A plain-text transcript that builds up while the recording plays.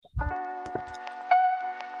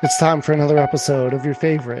It's time for another episode of your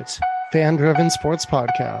favorite fan-driven sports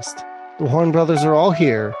podcast. The Horn Brothers are all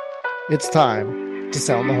here. It's time to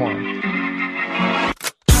sound the horn.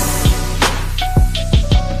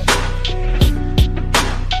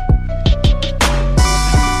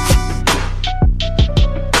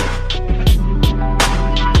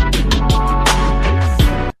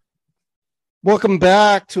 Welcome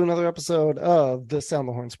back to another episode of the Sound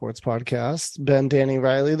the Horn Sports Podcast. Ben, Danny,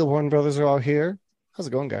 Riley, the Horn Brothers are all here. How's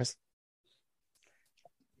it going, guys?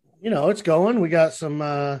 It's going. We got some,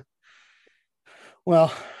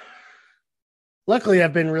 luckily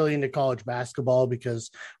I've been really into college basketball because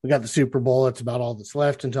we got the Super Bowl. It's about all that's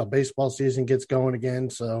left until baseball season gets going again.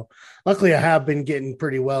 So luckily I have been getting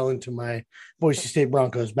pretty well into my Boise State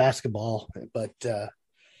Broncos basketball, but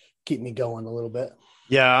keep me going a little bit.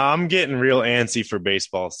 Yeah, I'm getting real antsy for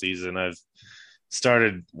baseball season. I've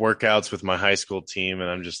started workouts with my high school team, and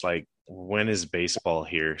I'm just like, when is baseball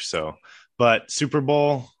here? But Super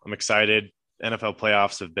Bowl, I'm excited. NFL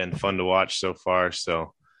playoffs have been fun to watch so far.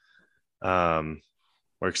 So we're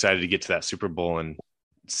excited to get to that Super Bowl and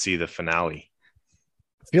see the finale.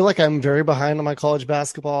 I feel like I'm very behind on my college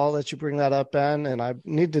basketball that you bring that up, Ben, and I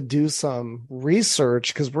need to do some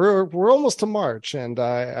research because we're almost to March, and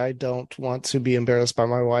I don't want to be embarrassed by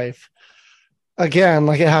my wife again,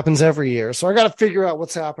 like it happens every year. So I got to figure out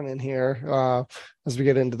what's happening here as we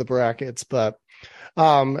get into the brackets. But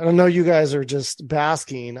and I know you guys are just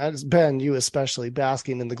basking, Ben, you especially,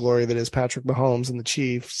 basking in the glory that is Patrick Mahomes and the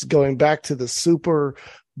Chiefs going back to the Super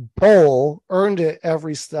Bowl, earned it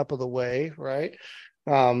every step of the way, right?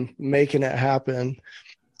 Making it happen.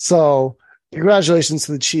 So congratulations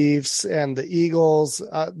to the Chiefs and the Eagles.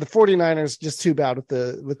 The 49ers just too bad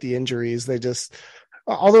with the injuries. They just,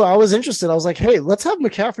 although I was interested, I was like, hey, let's have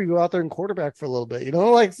McCaffrey go out there and quarterback for a little bit,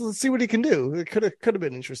 like, let's see what he can do. It could have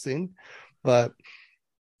been interesting, but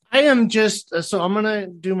I am just, so I'm going to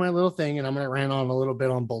do my little thing and I'm going to rant on a little bit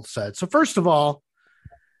on both sides. So first of all,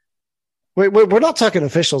 wait, we're not talking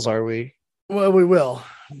officials, are we? Well, we will,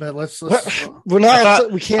 but let's we're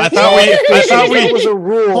not. We can't. I thought we was a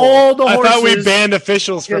rule. Hold the horses. I thought we banned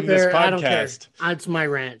officials from this podcast. I don't care. It's my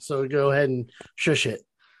rant, so go ahead and shush it.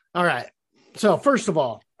 All right. So first of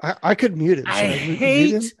all, I could mute it. I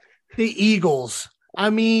hate the Eagles. I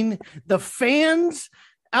mean, the fans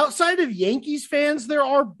outside of Yankees fans, there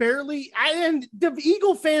are barely, and the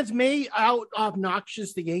Eagle fans may out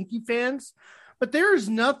obnoxious the Yankee fans. But there is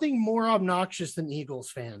nothing more obnoxious than Eagles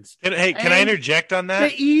fans. Can I interject on that?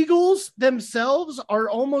 The Eagles themselves are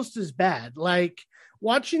almost as bad. Like,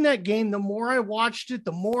 watching that game, the more I watched it,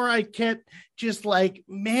 the more I kept just like,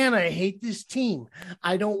 man, I hate this team.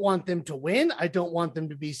 I don't want them to win. I don't want them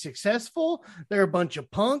to be successful. They're a bunch of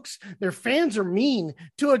punks. Their fans are mean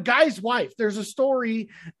to a guy's wife. There's a story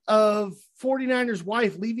of 49ers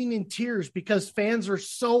wife leaving in tears because fans are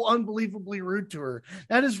so unbelievably rude to her.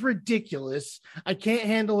 That is ridiculous. I can't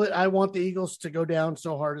handle it. I want the Eagles to go down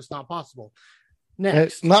so hard it's not possible. Next.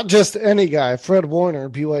 It's not just any guy, Fred Warner,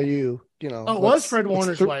 BYU. Oh, it was Fred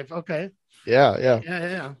Warner's wife. Okay. Yeah.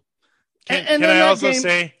 Can I also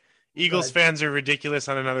say Eagles fans are ridiculous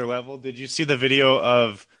on another level? Did you see the video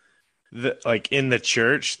of in the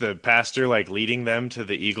church, the pastor leading them to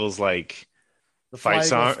the Eagles the fight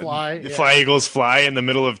song, Fly Eagles Fly in the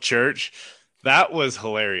middle of church? That was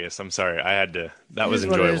hilarious. I'm sorry. That was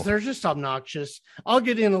enjoyable. They're just obnoxious. I'll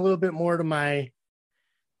get in a little bit more to I'm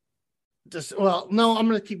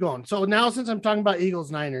going to keep going. So now, since I'm talking about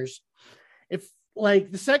Eagles Niners, if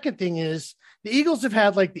the second thing is the Eagles have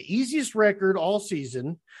had the easiest record all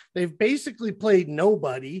season. They've basically played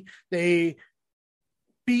nobody. They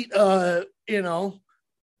beat a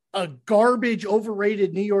garbage,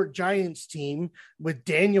 overrated New York Giants team with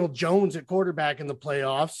Daniel Jones at quarterback in the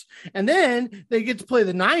playoffs. And then they get to play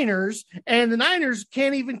the Niners, and the Niners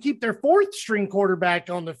can't even keep their fourth string quarterback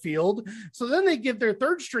on the field. So then they give their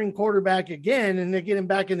third string quarterback again, and they get him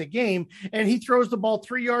back in the game, and he throws the ball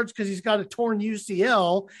 3 yards because he's got a torn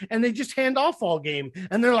UCL, and they just hand off all game.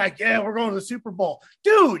 And they're like, yeah, we're going to the Super Bowl.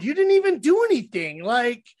 Dude, you didn't even do anything.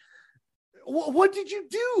 What did you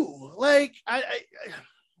do?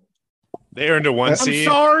 They earned a 1 seed.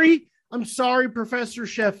 I'm sorry, Professor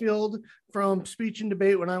Sheffield from Speech and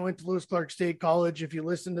Debate when I went to Lewis Clark State College. If you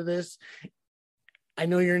listen to this, I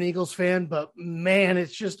know you're an Eagles fan, but man,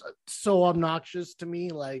 it's just so obnoxious to me,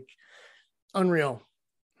 unreal.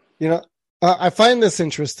 I find this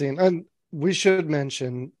interesting, and we should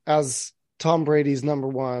mention, as Tom Brady's number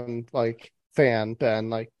one fan,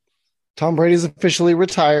 Ben, Tom Brady's officially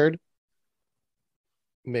retired.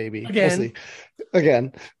 Maybe again. We'll see.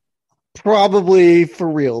 Again. Probably for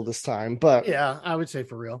real this time, but yeah, I would say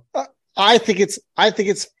for real. I think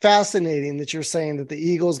it's fascinating that you're saying that the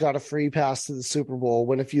Eagles got a free pass to the Super Bowl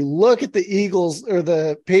when if you look at the Eagles or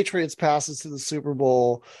the Patriots passes to the Super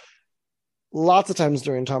Bowl, lots of times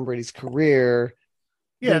during Tom Brady's career,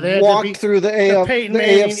 Yeah, they they had to walked beat through the Peyton the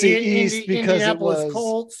Manning, AFC East because it Indianapolis was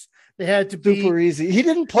Colts. They had to super beat. easy. He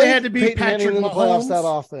didn't They play had to beat Peyton Manning Patrick in the playoffs that Mahomes.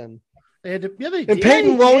 often. They had to. Yeah, they And did. Yeah, he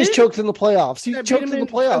Peyton always did. choked in the playoffs. He They beat choked him in the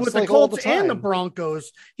playoffs with the like all the Colts and the time.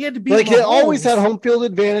 Broncos. He had to beat Like he always Mahomes. had home field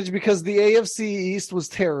advantage because the AFC East was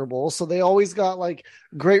terrible. So they always got like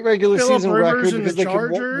great regular Phillip season Rivers record and because the they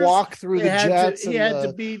could Chargers. walk through They the had Jets to, he and had to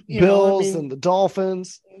the beat, Bills and the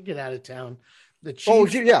Dolphins. get out of town. The Oh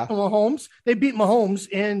Chiefs, yeah, Mahomes. They beat Mahomes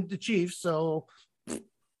and the Chiefs. So,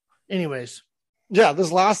 anyways, yeah.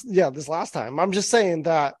 This last time, I'm just saying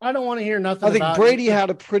that I don't want to hear nothing. I think about Brady it. had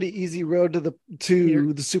a pretty easy road to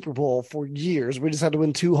the Super Bowl for years. We just had to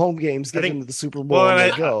win 2 home games, get into the Super Bowl,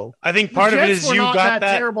 and go. I think part of it is were you not got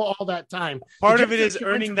that terrible all that time. Part of it is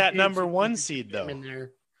earning that number 1 seed, though.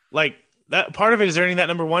 Like that part of it is earning that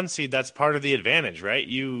number 1 seed. That's part of the advantage, right?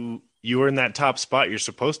 You earn that top spot. You're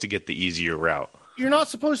supposed to get the easier route. You're not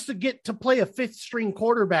supposed to get to play a 5th string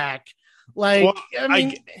quarterback. Like, well, I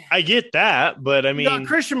mean, I get that, but I mean, you got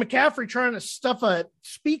Christian McCaffrey trying to stuff a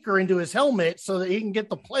speaker into his helmet so that he can get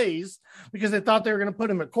the plays because they thought they were going to put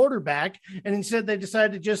him at quarterback. And instead they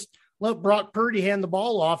decided to just let Brock Purdy hand the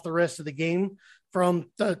ball off the rest of the game from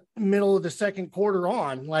the middle of the second quarter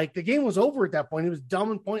on. Like the game was over at that point. It was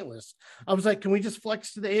dumb and pointless. I was like, can we just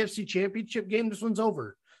flex to the AFC Championship game? This one's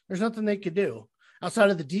over. There's nothing they could do outside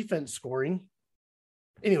of the defense scoring.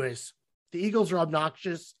 Anyways, the Eagles are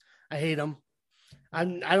obnoxious. I hate them. I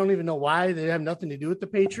don't even know why. They have nothing to do with the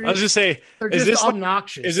Patriots. I was just say, they're just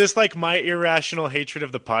obnoxious. Is this like my irrational hatred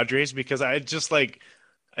of the Padres? Because I just like,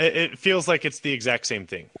 it feels like it's the exact same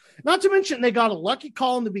thing. Not to mention they got a lucky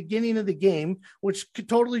call in the beginning of the game, which could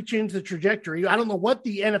totally change the trajectory. I don't know what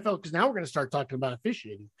the NFL, because now we're going to start talking about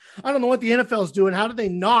officiating. I don't know what the NFL is doing. How did they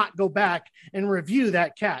not go back and review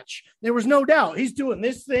that catch? There was no doubt he's doing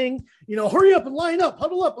this thing, hurry up and line up,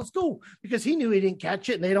 huddle up, let's go. Because he knew he didn't catch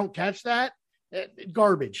it and they don't catch that.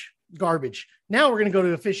 Garbage. Now we're going to go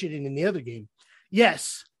to officiating in the other game.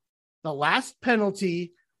 Yes, the last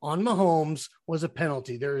penalty on Mahomes was a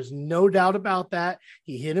penalty. There is no doubt about that.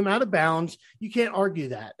 He hit him out of bounds. You can't argue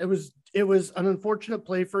that. It was an unfortunate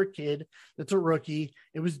play for a kid that's a rookie.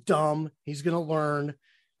 It was dumb. He's going to learn.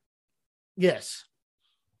 Yes.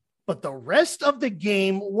 But the rest of the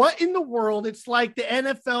game, what in the world? It's like the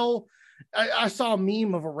NFL. I saw a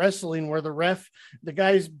meme of a wrestling where the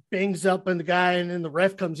guy bangs up on the guy and then the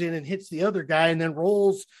ref comes in and hits the other guy and then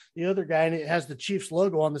rolls the other guy. And it has the Chiefs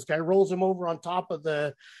logo on this guy, rolls him over on top of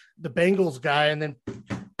the Bengals guy and then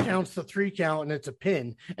counts the 3 count and it's a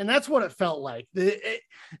pin. And that's what it felt like.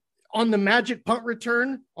 On the magic punt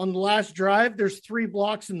return on the last drive, there's 3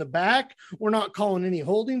 blocks in the back. We're not calling any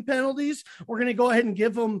holding penalties. We're going to go ahead and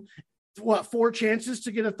give them 4 chances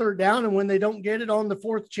to get a 3rd down. And when they don't get it on the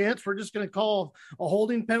 4th chance, we're just going to call a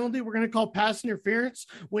holding penalty. We're going to call pass interference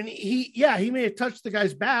when he may have touched the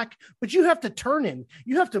guy's back, but you have to turn him.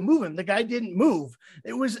 You have to move him. The guy didn't move.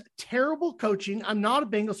 It was terrible coaching. I'm not a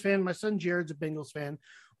Bengals fan. My son Jared's a Bengals fan,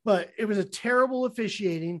 but it was a terrible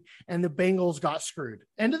officiating and the Bengals got screwed.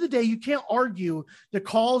 End of the day, you can't argue the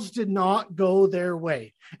calls did not go their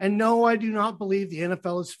way. And no, I do not believe the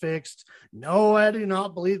NFL is fixed. No, I do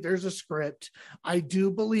not believe there's a script. I do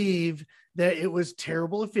believe that it was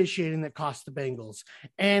terrible officiating that cost the Bengals.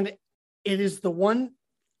 And it is the one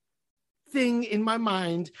thing in my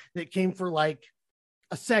mind that came for like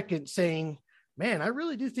a second saying, man, I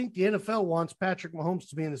really do think the NFL wants Patrick Mahomes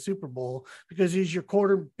to be in the Super Bowl because he's your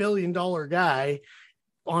 $250 million guy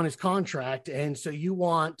on his contract. And so you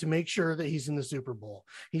want to make sure that he's in the Super Bowl.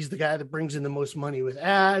 He's the guy that brings in the most money with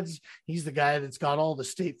ads. He's the guy that's got all the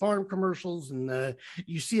State Farm commercials and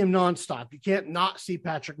you see him nonstop. You can't not see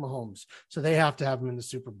Patrick Mahomes. So they have to have him in the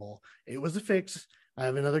Super Bowl. It was a fix. I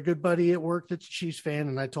have another good buddy at work that's a Chiefs fan,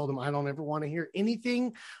 and I told him I don't ever want to hear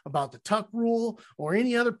anything about the Tuck rule or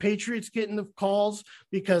any other Patriots getting the calls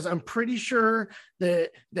because I'm pretty sure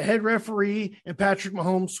that the head referee and Patrick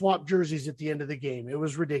Mahomes swapped jerseys at the end of the game. It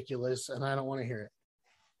was ridiculous, and I don't want to hear it.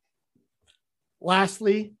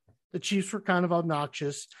 Lastly, the Chiefs were kind of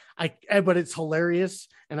obnoxious, but it's hilarious,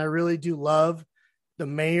 and I really do love the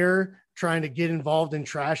mayor trying to get involved in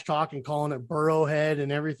trash talk and calling it Burrowhead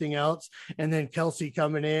and everything else. And then Kelsey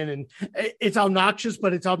coming in and it's obnoxious,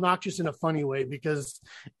 but it's obnoxious in a funny way because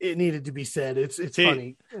it needed to be said. It's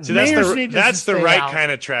funny. So that's the right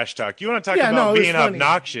kind of trash talk. You want to talk about being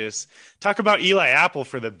obnoxious. Talk about Eli Apple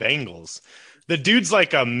for the Bengals. The dude's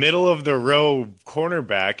like a middle of the row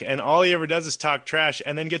cornerback, and all he ever does is talk trash,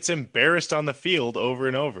 and then gets embarrassed on the field over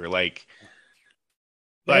and over. They Like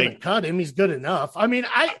haven't cut him. He's good enough. I mean,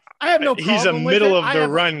 I have no he's a problem with it. middle of the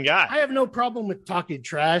run I guy. have no problem with talking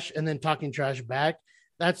trash and then talking trash back.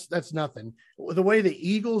 That's nothing. The way the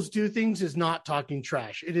Eagles do things is not talking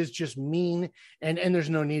trash. It is just mean, and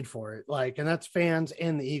there's no need for it. Like, and that's fans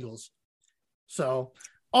and the Eagles. So,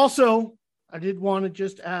 also, I did want to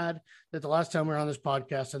just add that the last time we were on this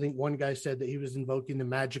podcast, I think one guy said that he was invoking the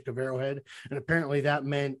magic of Arrowhead, and apparently that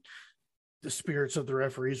meant the spirits of the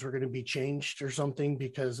referees were going to be changed or something,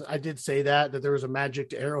 because I did say that there was a magic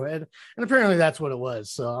to Arrowhead, and apparently that's what it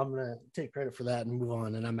was. So I'm going to take credit for that and move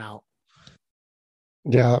on, and I'm out.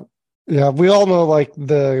 Yeah. Yeah, we all know like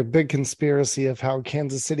the big conspiracy of how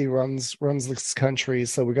Kansas City runs this country,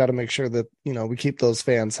 so we got to make sure that, you know, we keep those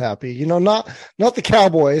fans happy. You know, not the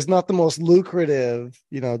Cowboys, not the most lucrative,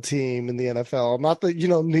 you know, team in the NFL, not the, you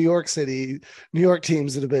know, New York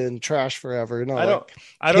teams that have been trash forever. No,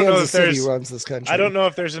 I don't know if Kansas City there's runs this country. I don't know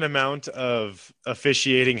if there's an amount of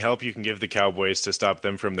officiating help you can give the Cowboys to stop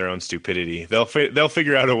them from their own stupidity. They'll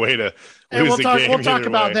figure out a way to And lose the game. We'll talk either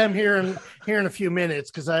about way. them here in a few minutes,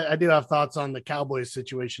 because I do have thoughts on the Cowboys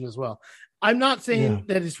situation as well. I'm not saying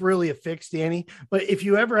that it's really a fix, Danny, but if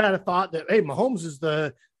you ever had a thought that, hey, Mahomes is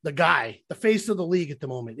the guy, the face of the league at the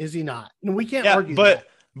moment, is he not? And we can't argue that.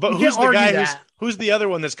 But who's the guy who's the other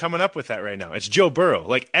one that's coming up with that right now? It's Joe Burrow.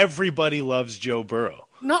 Like, everybody loves Joe Burrow.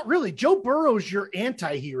 Not really. Joe Burrow's your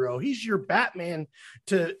anti-hero. He's your Batman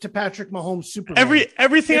to Patrick Mahomes' Superman.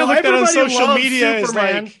 Everything I looked at on social media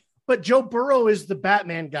Superman, is like, but Joe Burrow is the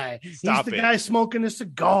Batman guy. He's the guy smoking a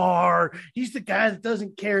cigar. He's the guy that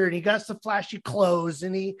doesn't care, and he got the flashy clothes,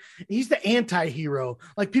 and he's the anti-hero.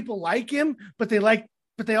 Like, people like him, but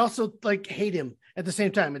they also like hate him at the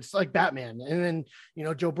same time. It's like Batman. And then, you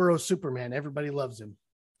know, Joe Burrow's Superman. Everybody loves him.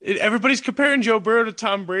 Everybody's comparing Joe Burrow to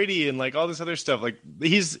Tom Brady and like all this other stuff. Like,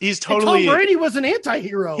 he's totally. And Tom Brady was an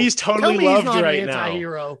anti-hero. He's totally loved right now.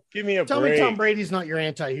 Anti-hero. Give me a Tell break. me Tom Brady's not your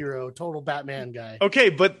anti-hero, total Batman guy. Okay,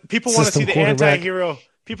 but people want to see the anti-hero.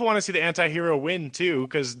 People want to see the anti-hero win too,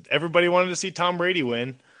 because everybody wanted to see Tom Brady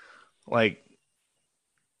win. Like,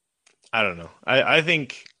 I don't know. I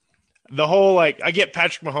think the whole, like, I get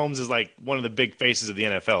Patrick Mahomes is like one of the big faces of the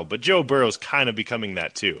NFL, but Joe Burrow's kind of becoming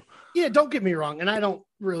that too. Yeah, don't get me wrong, and I don't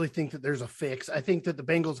really think that there's a fix. I think that the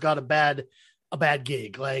Bengals got a bad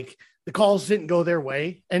gig. Like, the calls didn't go their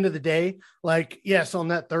way. End of the day, like, yes, on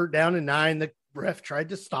that 3rd down and 9, the ref tried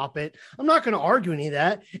to stop it. I'm not going to argue any of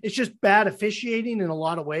that. It's just bad officiating in a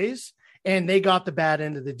lot of ways, and they got the bad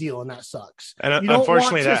end of the deal, and that sucks. And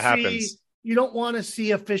unfortunately, that happens. You don't want to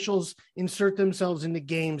see officials insert themselves into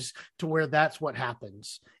games to where that's what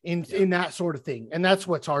happens in that sort of thing. And that's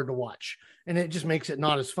what's hard to watch. And it just makes it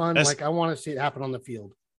not as fun. Like, I want to see it happen on the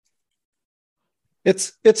field.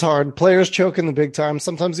 It's hard. Players choke in the big time.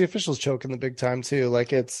 Sometimes the officials choke in the big time too.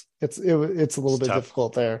 Like, it's a little bit tough.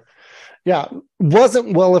 Difficult there. Yeah.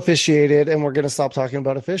 Wasn't well officiated. And we're going to stop talking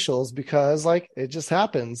about officials because, like, it just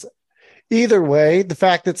happens. Either way, the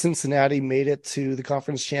fact that Cincinnati made it to the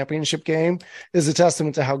conference championship game is a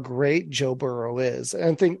testament to how great Joe Burrow is.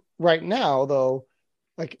 And I think right now, though,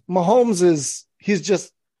 like, Mahomes he's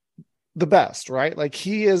just the best, right? Like,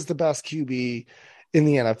 he is the best QB in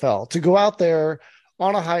the NFL. To go out there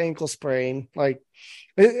on a high ankle sprain, like,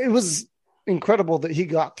 it was incredible that he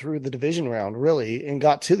got through the division round, really, and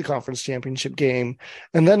got to the conference championship game.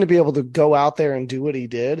 And then to be able to go out there and do what he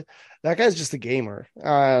did, that guy's just a gamer.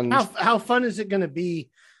 And how fun is it going to be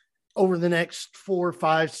over the next 4,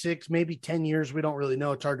 5, 6, maybe 10 years? We don't really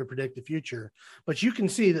know. It's hard to predict the future, but you can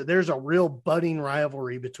see that there's a real budding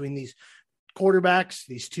rivalry between these quarterbacks,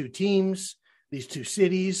 these two teams, these two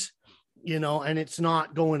cities, you know, and it's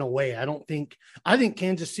not going away. I think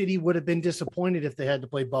Kansas City would have been disappointed if they had to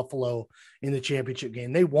play Buffalo in the championship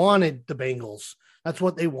game. They wanted the Bengals. That's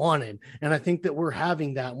what they wanted. And I think that we're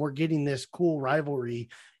having that, and we're getting this cool rivalry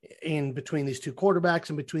in between these two quarterbacks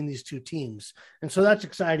and between these two teams. And so that's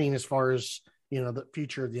exciting as far as, you know, the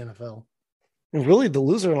future of the NFL. And really the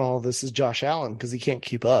loser in all of this is Josh Allen, because he can't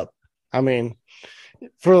keep up. I mean,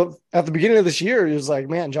 at the beginning of this year, he was like,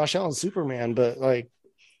 man, Josh Allen's Superman. But like,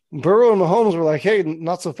 Burrow and Mahomes were like, hey,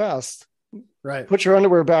 not so fast. Right. Put your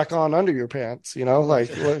underwear back on under your pants, you know,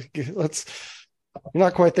 like, let's, you're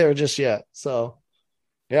not quite there just yet. So,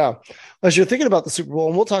 yeah. As you're thinking about the Super Bowl,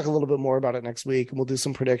 and we'll talk a little bit more about it next week, and we'll do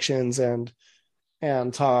some predictions and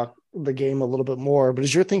talk the game a little bit more. But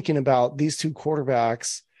as you're thinking about these two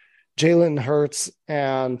quarterbacks, Jalen Hurts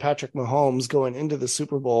and Patrick Mahomes, going into the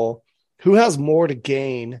Super Bowl, who has more to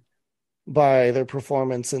gain by their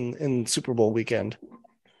performance in Super Bowl weekend?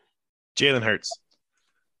 Jalen Hurts.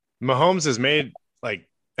 Mahomes has made like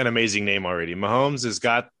an amazing name already. Mahomes has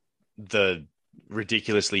got the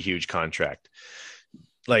ridiculously huge contract.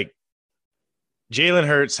 Like Jalen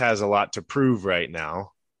Hurts has a lot to prove right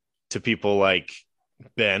now to people like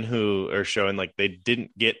Ben, who are showing like they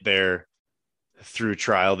didn't get there through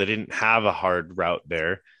trial. They didn't have a hard route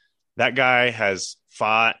there. That guy has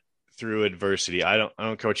fought through adversity. I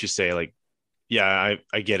don't care what you say. Like, yeah,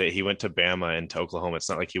 I get it. He went to Bama and to Oklahoma. It's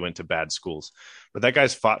not like he went to bad schools, but that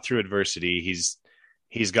guy's fought through adversity.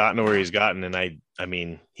 He's gotten to where he's gotten, and I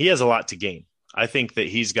mean, he has a lot to gain. I think that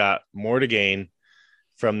he's got more to gain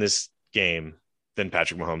from this game than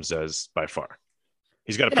Patrick Mahomes does by far.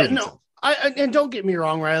 He's got to prove himself. And don't get me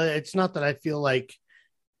wrong, Riley. It's not that I feel like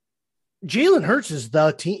Jalen Hurts is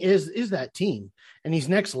the team is that team, and he's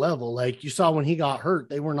next level. Like you saw when he got hurt,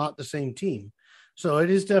 they were not the same team. So it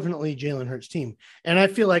is definitely Jalen Hurts' team, and I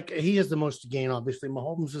feel like he has the most to gain. Obviously,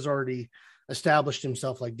 Mahomes has already established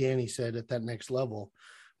himself, like Danny said, at that next level.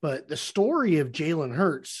 But the story of Jalen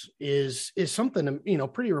Hurts is something,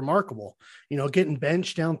 pretty remarkable. Getting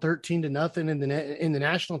benched down 13-0 in the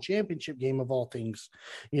national championship game of all things,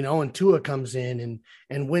 and Tua comes in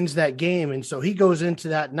and wins that game. And so he goes into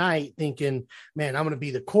that night thinking, man, I'm going to be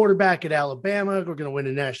the quarterback at Alabama. We're going to win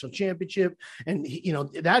a national championship. And,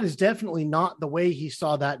 that is definitely not the way he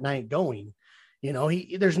saw that night going.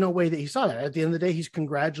 There's no way that he saw that. At the end of the day, he's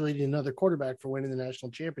congratulating another quarterback for winning the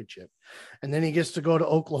national championship. And then he gets to go to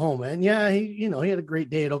Oklahoma. And yeah, he had a great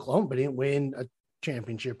day at Oklahoma, but he didn't win a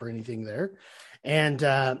championship or anything there. And,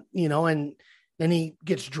 and then he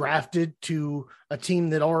gets drafted to a team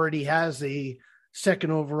that already has a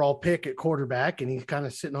second overall pick at quarterback, and he's kind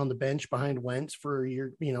of sitting on the bench behind Wentz for a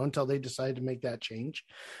year, until they decide to make that change.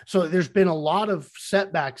 So there's been a lot of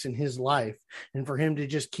setbacks in his life, and for him to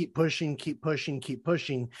just keep pushing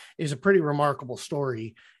is a pretty remarkable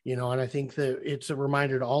story, and I think that it's a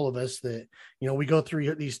reminder to all of us that, we go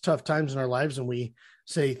through these tough times in our lives and we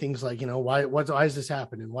say things like, why is this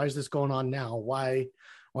happening? Why is this going on now? Why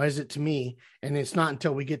is it to me? And it's not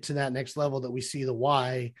until we get to that next level that we see the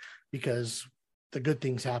why, because the good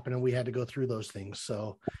things happen and we had to go through those things.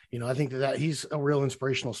 So, I think that he's a real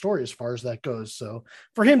inspirational story as far as that goes. So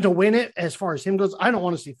for him to win it, as far as him goes, I don't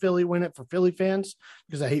want to see Philly win it for Philly fans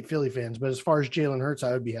because I hate Philly fans, but as far as Jalen Hurts,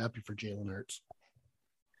 I would be happy for Jalen Hurts.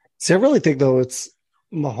 See, I really think though it's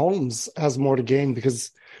Mahomes has more to gain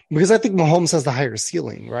because I think Mahomes has the higher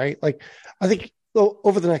ceiling, right? Like I think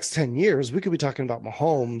over the next 10 years, we could be talking about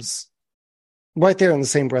Mahomes right there in the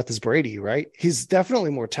same breath as Brady, right? He's definitely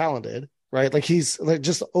more talented. Right, like he's like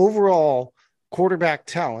just overall quarterback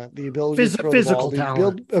talent, the ability to throw physical the ball,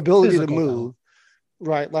 talent, the ability physical to move, talent.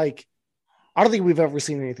 Right? Like I don't think we've ever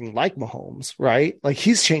seen anything like Mahomes, right? Like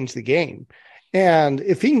he's changed the game, and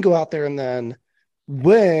if he can go out there and then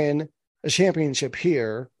win a championship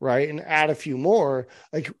here, right, and add a few more,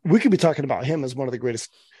 like we could be talking about him as one of the greatest.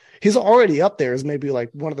 He's already up there as maybe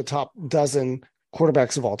like one of the top dozen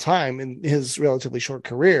quarterbacks of all time in his relatively short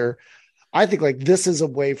career. I think this is a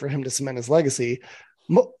way for him to cement his legacy.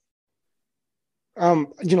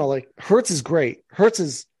 Like Hurts is great. Hurts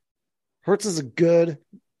is a good,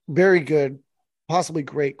 very good, possibly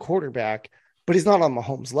great quarterback, but he's not on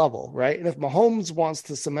Mahomes' level, right? And if Mahomes wants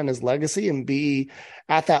to cement his legacy and be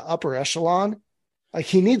at that upper echelon, like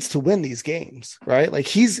he needs to win these games, right? Like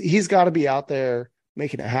he's got to be out there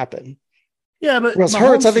making it happen. Yeah, but whereas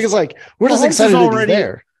Hurts, I think it's like we're just excited to be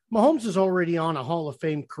there. Mahomes is already on a Hall of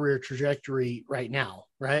Fame career trajectory right now,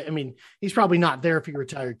 right? I mean, he's probably not there if he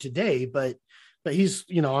retired today, but he's,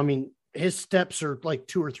 his steps are like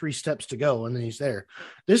 2 or 3 steps to go, and then he's there.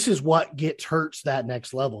 This is what gets Hurts that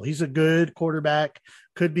next level. He's a good quarterback,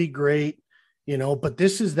 could be great, but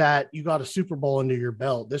this is that you got a Super Bowl under your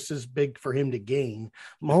belt. This is big for him to gain.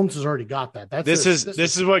 Mahomes has already got that. This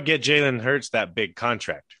is what get Jalen Hurts that big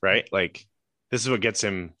contract, right? Like this is what gets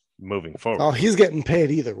him moving forward. Oh, he's getting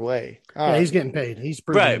paid either way. Yeah, he's getting paid. He's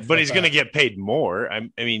right, but he's going to get paid more. I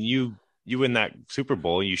mean, you win that Super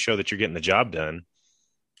Bowl, you show that you're getting the job done.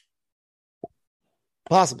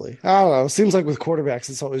 Possibly. I don't know. It seems like with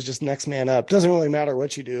quarterbacks, it's always just next man up. Doesn't really matter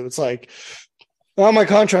what you do. It's like, oh, my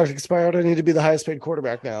contract expired. I need to be the highest paid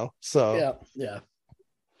quarterback now. So yeah.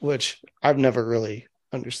 Which I've never really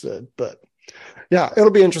understood, but yeah,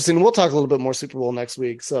 it'll be interesting. We'll talk a little bit more Super Bowl next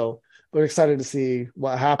week. So we're excited to see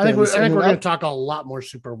what happens. I think we're going to talk a lot more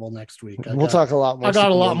Super Bowl next week. We'll talk a lot more. I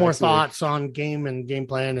got a lot more thoughts on game and game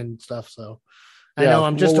plan and stuff. So I know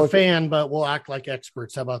I'm just a fan, but we'll act like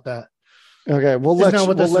experts. How about that? Okay, we'll let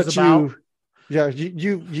you Yeah,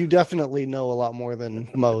 you definitely know a lot more than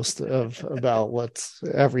most about what's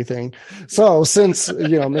everything. So since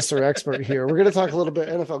Mr. Expert here, we're going to talk a little bit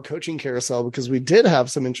NFL coaching carousel because we did have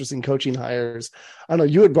some interesting coaching hires. I know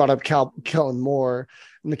you had brought up Kellen Moore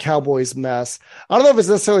and the Cowboys mess. I don't know if it's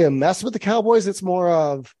necessarily a mess with the Cowboys. It's more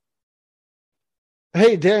of,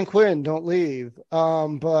 hey, Dan Quinn, don't leave.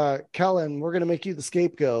 But Kellen, we're going to make you the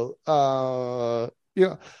scapegoat. I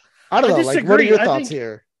don't know. Like, what are your thoughts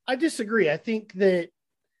here? I disagree. I think that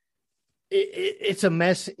it's a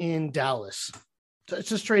mess in Dallas.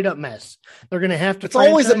 It's a straight up mess. They're going to have to. It's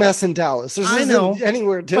always a mess in Dallas. I know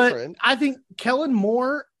anywhere different. But I think Kellen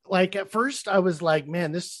Moore. Like at first, I was like,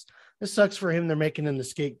 man, this sucks for him. They're making him the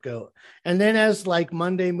scapegoat. And then as like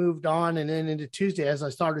Monday moved on, and then into Tuesday, as I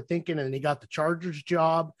started thinking, and he got the Chargers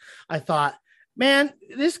job, I thought, man,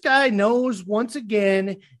 this guy knows once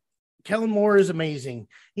again. Kellen Moore is amazing.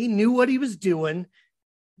 He knew what he was doing.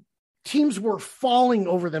 Teams were falling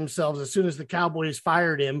over themselves as soon as the Cowboys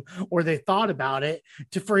fired him or they thought about it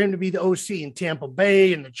for him to be the OC in Tampa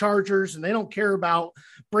Bay and the Chargers. And they don't care about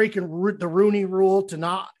breaking the Rooney rule to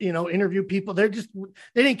not, interview people. They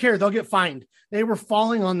didn't care. They'll get fined. They were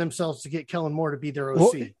falling on themselves to get Kellen Moore to be their OC.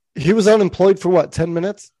 Well, he was unemployed for what, 10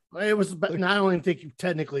 minutes? It was, but I don't even think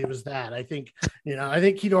technically it was that. I think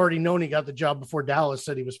he'd already known he got the job before Dallas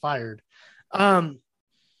said he was fired.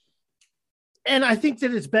 And I think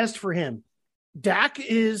that it's best for him. Dak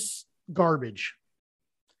is garbage.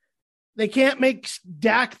 They can't make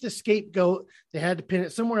Dak the scapegoat. They had to pin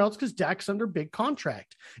it somewhere else because Dak's under big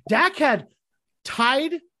contract. Dak had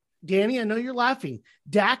tied, Danny, I know you're laughing.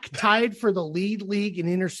 Dak tied for the lead league in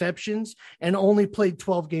interceptions and only played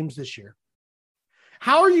 12 games this year.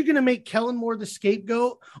 How are you going to make Kellen Moore the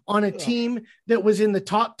scapegoat on a team that was in the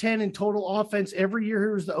top 10 in total offense every year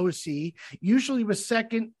he was the OC, usually was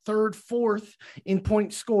second, third, fourth in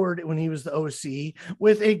points scored when he was the OC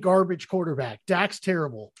with a garbage quarterback? Dak's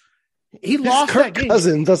terrible. He's lost Kirk that game.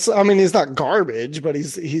 Cousins. He's not garbage, but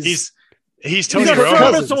he's Tony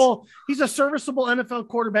Romo. He's a serviceable NFL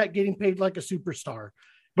quarterback getting paid like a superstar.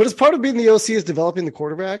 But as part of being the OC is developing the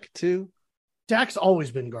quarterback too. Dak's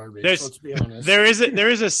always been garbage. Let's be honest. There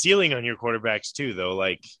is a ceiling on your quarterbacks too, though.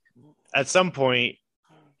 Like at some point,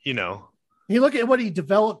 you look at what he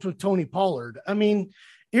developed with Tony Pollard. I mean,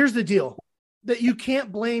 here's the deal: that you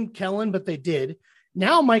can't blame Kellen, but they did.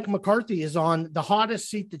 Now Mike McCarthy is on the hottest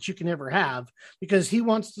seat that you can ever have because he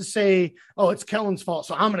wants to say, "Oh, it's Kellen's fault,"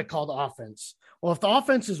 so I'm going to call the offense. Well, if the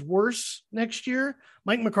offense is worse next year,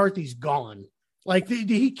 Mike McCarthy's gone. Like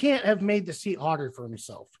he can't have made the seat hotter for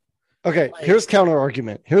himself. Okay, here's counter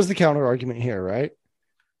argument. Here's the counter argument here, right?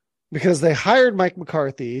 Because they hired Mike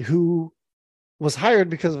McCarthy, who was hired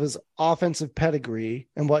because of his offensive pedigree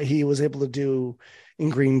and what he was able to do in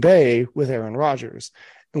Green Bay with Aaron Rodgers.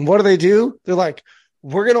 And what do? They're like,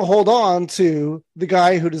 we're going to hold on to the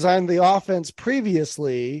guy who designed the offense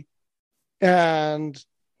previously and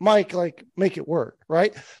Mike, make it work,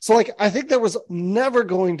 right? So, I think there was never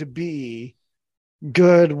going to be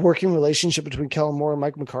good working relationship between Kellen Moore and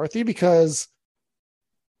Mike McCarthy, because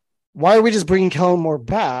why are we just bringing Kellen Moore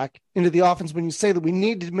back into the offense when you say that we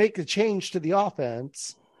need to make a change to the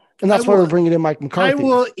offense? And that's why we're bringing in Mike McCarthy. I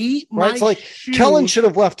will eat my shoe. Kellen should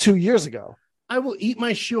have left 2 years ago. I will eat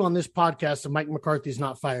my shoe on this podcast if Mike McCarthy's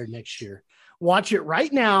not fired next year. Watch it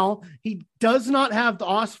right now. He does not have the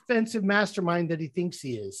offensive mastermind that he thinks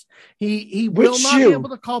he is. He will not be able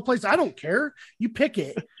to call plays. I don't care. You pick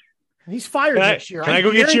it. He's fired next year. Can I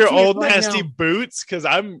go get your old nasty boots? Because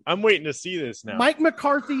I'm waiting to see this now. Mike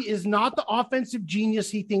McCarthy is not the offensive genius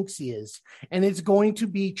he thinks he is, and it's going to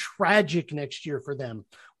be tragic next year for them.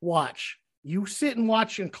 Watch. You sit and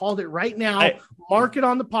watch and called it right now. Mark it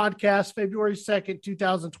on the podcast, February 2nd,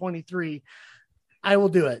 2023. I will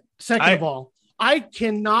do it. Second of all, I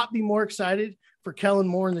cannot be more excited for Kellen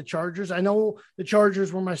Moore and the Chargers. I know the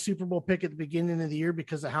Chargers were my Super Bowl pick at the beginning of the year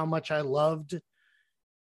because of how much I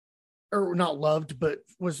but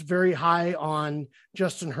was very high on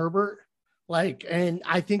Justin Herbert. And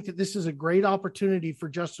I think that this is a great opportunity for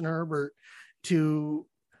Justin Herbert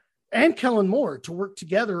and Kellen Moore to work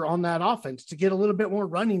together on that offense to get a little bit more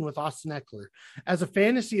running with Austin Eckler as a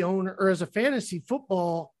fantasy owner, or as a fantasy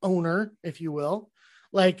football owner, if you will.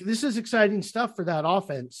 This is exciting stuff for that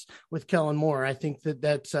offense with Kellen Moore. I think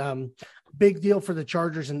that's a big deal for the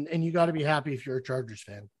Chargers, and you got to be happy if you're a Chargers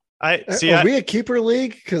fan. Are we a keeper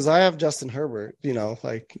league? Because I have Justin Herbert. No,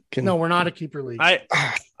 we're not a keeper league.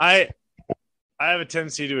 I have a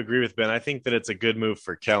tendency to agree with Ben. I think that it's a good move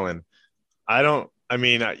for Kellen.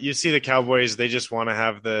 You see the Cowboys; they just want to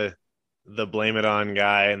have the blame it on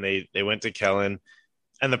guy, and they went to Kellen.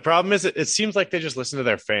 And the problem is, it seems like they just listen to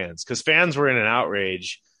their fans, because fans were in an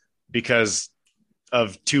outrage because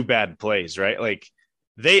of two bad plays, right? Like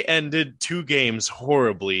they ended two games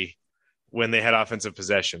horribly when they had offensive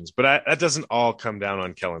possessions, but that doesn't all come down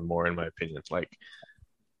on Kellen Moore, in my opinion. Like,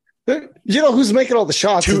 you know who's making all the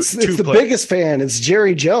shots? It's the biggest fan. It's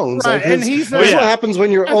Jerry Jones. Right, and that's what happens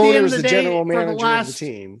when your owner is the general manager of the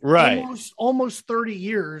team. Right. Almost 30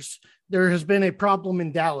 years, there has been a problem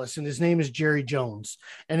in Dallas, and his name is Jerry Jones.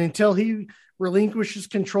 And until he relinquishes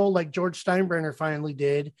control like George Steinbrenner finally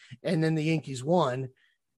did, and then the Yankees won,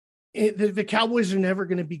 the Cowboys are never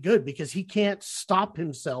going to be good because he can't stop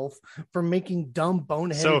himself from making dumb,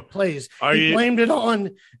 boneheaded plays. He blamed it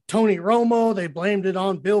on Tony Romo. They blamed it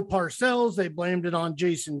on Bill Parcells. They blamed it on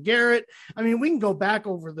Jason Garrett. I mean, we can go back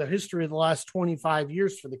over the history of the last 25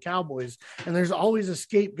 years for the Cowboys, and there's always a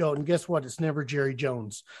scapegoat. And guess what? It's never Jerry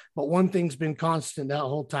Jones. But one thing's been constant that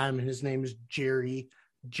whole time, and his name is Jerry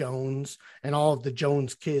Jones, and all of the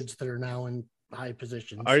Jones kids that are now in high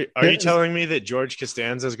positions. Are you telling me that George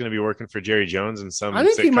Costanza is going to be working for Jerry Jones in some? I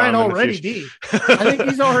think he might already be. I think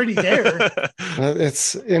he's already there.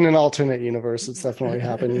 It's in an alternate universe. It's definitely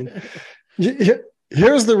happening.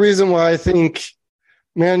 Here's the reason why I think,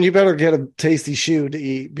 man, you better get a tasty shoe to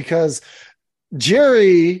eat, because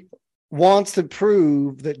Jerry wants to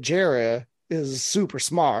prove that Jerry is super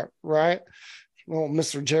smart, right? Well,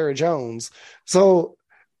 Mr. Jerry Jones. So,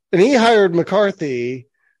 and he hired McCarthy,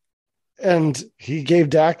 and he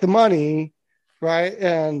gave Dak the money, right?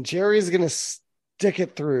 And Jerry's going to stick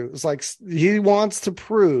it through. It's like he wants to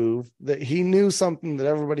prove that he knew something that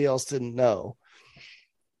everybody else didn't know.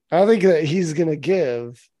 I think that he's going to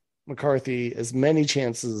give McCarthy as many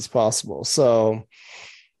chances as possible. So,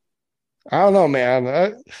 I don't know, man.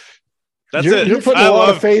 You're putting a lot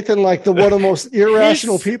of faith in like one of the most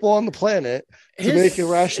irrational people on the planet to make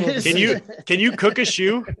irrational decisions. Can you cook a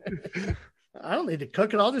shoe? I don't need to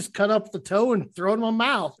cook it. I'll just cut up the toe and throw it in my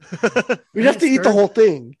mouth. We'd have to eat the whole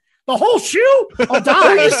thing. The whole shoe? I'll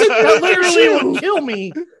die. That literally will kill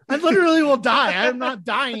me. I literally will die. I am not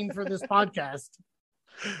dying for this podcast.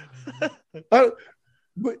 But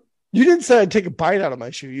you didn't say I'd take a bite out of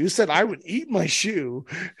my shoe. You said I would eat my shoe.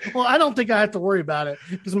 Well, I don't think I have to worry about it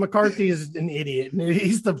because McCarthy is an idiot.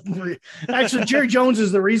 He's actually Jerry Jones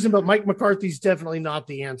is the reason, but Mike McCarthy's definitely not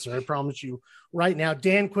the answer. I promise you right now.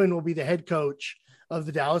 Dan Quinn will be the head coach of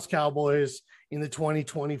the Dallas Cowboys in the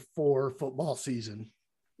 2024 football season.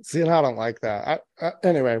 See, and I don't like that.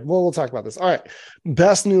 Anyway, we'll talk about this. All right.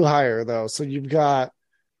 Best new hire, though. So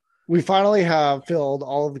we finally have filled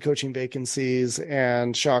all of the coaching vacancies,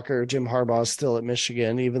 and shocker, Jim Harbaugh is still at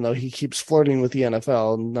Michigan, even though he keeps flirting with the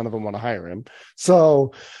NFL and none of them want to hire him.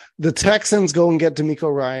 So the Texans go and get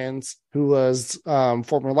DeMeco Ryans, who was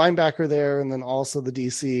former linebacker there, and then also the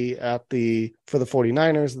DC for the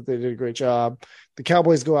 49ers, that they did a great job. The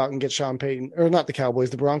Cowboys go out and get Sean Payton, or not the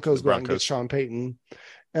Cowboys, the Broncos go out and get Sean Payton.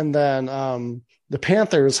 And then the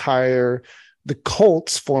Panthers hire the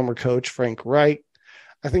Colts former coach, Frank Reich.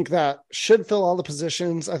 I think that should fill all the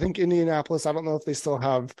positions. I think Indianapolis, I don't know if they still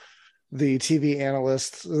have the TV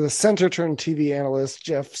analyst, the center turned TV analyst,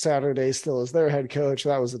 Jeff Saturday, still is their head coach.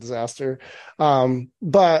 That was a disaster.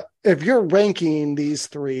 But if you're ranking these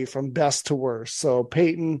three from best to worst, so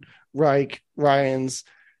Peyton, Reich, Ryans,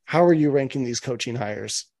 how are you ranking these coaching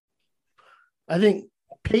hires? I think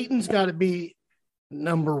Peyton's got to be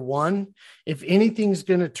number one. If anything's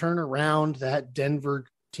going to turn around that Denver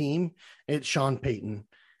team, it's Sean Payton.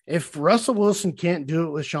 If Russell Wilson can't do it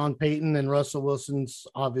with Sean Payton, then Russell Wilson's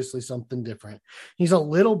obviously something different. He's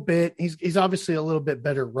obviously a little bit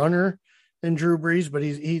better runner than Drew Brees, but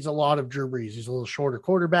he's a lot of Drew Brees. He's a little shorter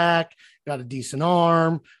quarterback, got a decent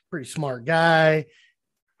arm, pretty smart guy.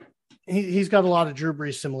 He's got a lot of Drew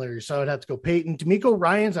Brees similarities, so I'd have to go Peyton. DeMeco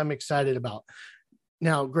Ryans, I'm excited about.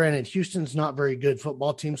 Now, granted, Houston's not very good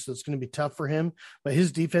football team, so it's going to be tough for him. But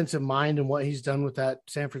his defensive mind and what he's done with that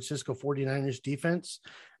San Francisco 49ers defense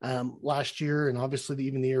last year, and obviously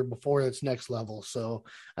even the year before, that's next level. So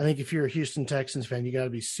I think if you're a Houston Texans fan, you got to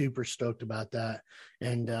be super stoked about that.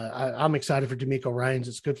 And I'm excited for DeMeco Ryans.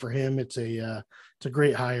 It's good for him. It's a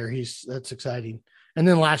great hire. That's exciting. And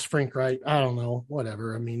then last, Frank Reich, I don't know,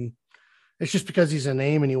 whatever. I mean, it's just because he's a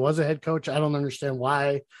name and he was a head coach. I don't understand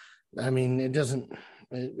why. I mean,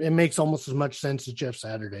 it makes almost as much sense as Jeff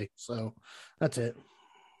Saturday. So that's it.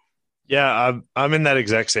 Yeah, I'm in that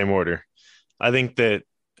exact same order. I think that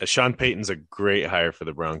Sean Payton's a great hire for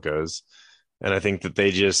the Broncos. And I think that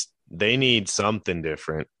they need something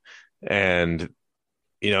different. And,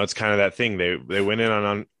 it's kind of that thing. They went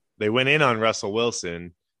in on Russell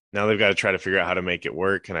Wilson. Now they've got to try to figure out how to make it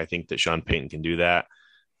work. And I think that Sean Payton can do that.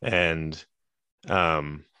 And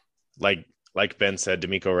Um, like Ben said,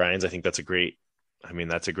 D'Amico Ryans, I think that's a great. I mean,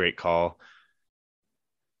 that's a great call.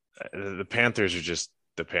 The Panthers are just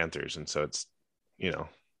the Panthers, and so it's you know.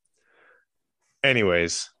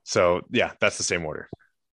 Anyways, so yeah, that's the same order.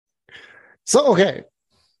 So, okay.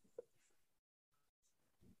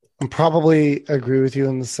 I probably agree with you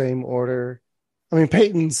in the same order. I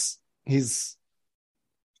mean, he's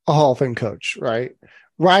a Hall of Fame coach, right?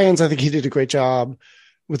 Ryans, I think he did a great job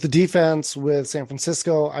with the defense with San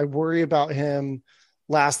Francisco. I worry about him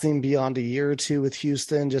lasting beyond a year or two with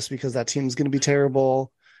Houston just because that team's going to be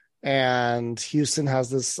terrible. And Houston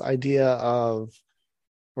has this idea of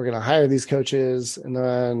we're going to hire these coaches. And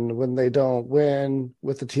then when they don't win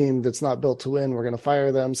with the team that's not built to win, we're going to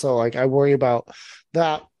fire them. So, like, I worry about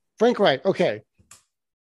that. Frank Wright, okay.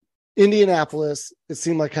 Indianapolis, it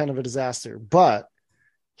seemed like kind of a disaster, but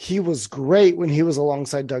he was great when he was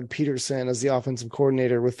alongside Doug Peterson as the offensive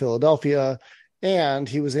coordinator with Philadelphia, and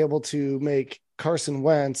he was able to make Carson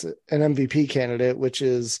Wentz an MVP candidate, which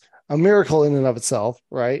is a miracle in and of itself,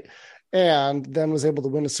 right? And then was able to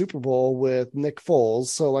win a Super Bowl with Nick Foles.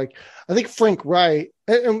 So, like, I think Frank Wright,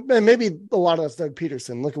 and maybe a lot of that's Doug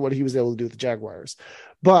Peterson. Look at what he was able to do with the Jaguars.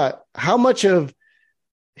 But how much of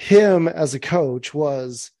him as a coach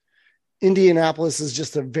was Indianapolis is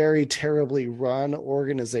just a very terribly run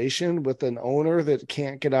organization with an owner that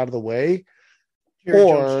can't get out of the way,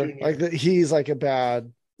 or like that he's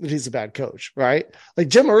a bad coach, right? Like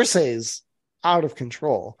Jim Irsay's out of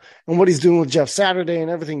control, and what he's doing with Jeff Saturday and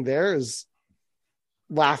everything there is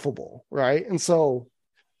laughable, right? And so,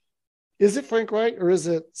 is it Frank Wright or is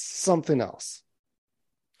it something else?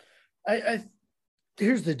 I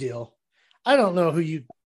here's the deal. I don't know who you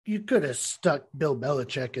could have stuck Bill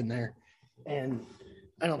Belichick in there. And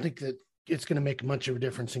I don't think that it's going to make much of a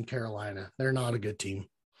difference in Carolina. They're not a good team.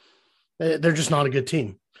 They're just not a good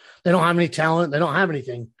team. They don't have any talent. They don't have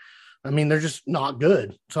anything. I mean, they're just not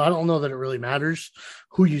good. So I don't know that it really matters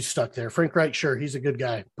who you stuck there. Frank Wright, sure, he's a good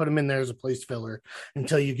guy. Put him in there as a place filler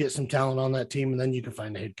until you get some talent on that team, and then you can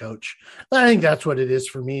find a head coach. I think that's what it is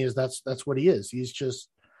for me. Is that's what he is. He's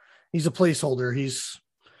a placeholder. He's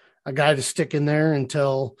a guy to stick in there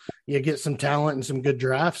until you get some talent and some good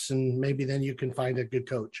drafts, and maybe then you can find a good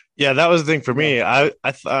coach. Yeah, that was the thing for me. I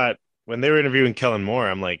thought when they were interviewing Kellen Moore,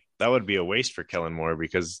 I'm like, that would be a waste for Kellen Moore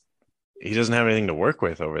because he doesn't have anything to work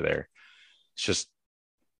with over there. It's just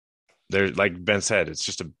there's like Ben said, it's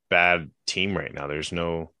just a bad team right now. There's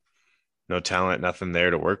no talent, nothing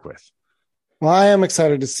there to work with. Well, I am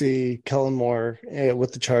excited to see Kellen Moore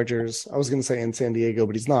with the Chargers. I was going to say in San Diego,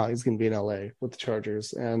 but he's not. He's going to be in LA with the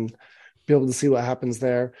Chargers and be able to see what happens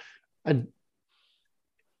there. It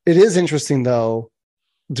is interesting, though.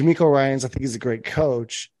 D'Amico Ryans, I think he's a great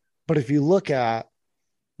coach. But if you look at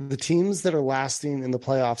the teams that are lasting in the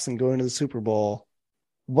playoffs and going to the Super Bowl,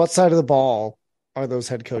 what side of the ball are those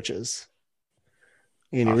head coaches?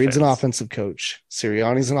 Andy Reid's an offensive coach.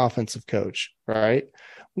 Sirianni's an offensive coach, right?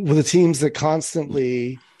 With the teams that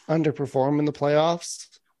constantly underperform in the playoffs,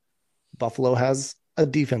 Buffalo has a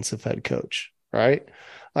defensive head coach, right?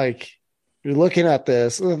 Like you're looking at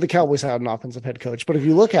this, the Cowboys had an offensive head coach, but if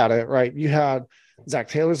you look at it, right, you had Zach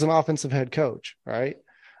Taylor's an offensive head coach, right?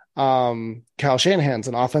 Kyle Shanahan's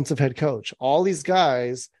an offensive head coach. All these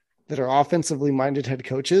guys that are offensively minded head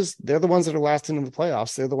coaches, they're the ones that are lasting in the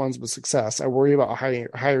playoffs. They're the ones with success. I worry about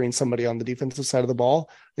hiring somebody on the defensive side of the ball.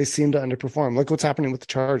 They seem to underperform. Look what's happening with the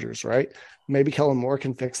Chargers, right? Maybe Kellen Moore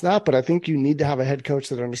can fix that, but I think you need to have a head coach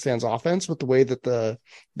that understands offense with the way that the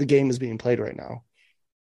game is being played right now.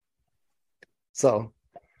 So,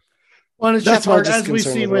 well, it's that's hard, as we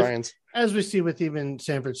see with even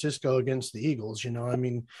San Francisco against the Eagles. You know, I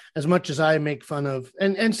mean, as much as I make fun of,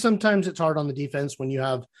 and sometimes it's hard on the defense when you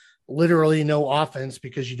have literally no offense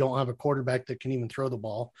because you don't have a quarterback that can even throw the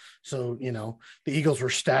ball. So, you know, the Eagles were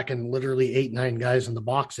stacking literally 8-9 guys in the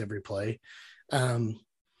box every play. But,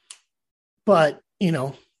 you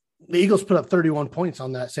know, the Eagles put up 31 points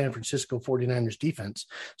on that San Francisco 49ers defense.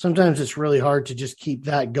 Sometimes it's really hard to just keep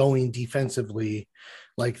that going defensively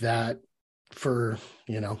like that for,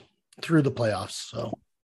 you know, through the playoffs. So,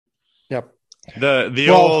 yep.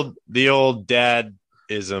 The old dad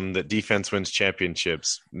ism that defense wins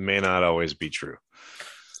championships may not always be true.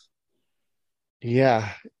 Yeah.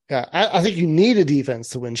 I think you need a defense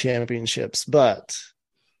to win championships, but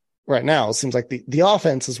right now it seems like the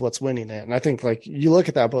offense is what's winning it. And I think like you look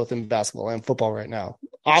at that both in basketball and football right now.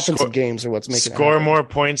 Offensive games are what's making score more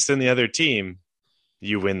points than the other team,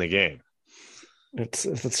 you win the game.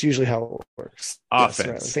 That's usually how it works.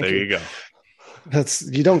 Offense. Yes, right. There you go.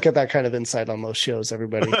 You don't get that kind of insight on most shows,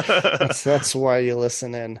 everybody. that's why you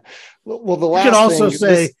listen in. Well, the last you can also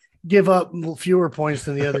say give up fewer points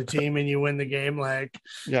than the other team and you win the game. Like,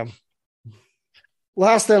 yeah.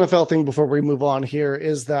 Last NFL thing before we move on here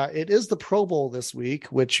is that it is the Pro Bowl this week,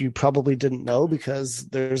 which you probably didn't know because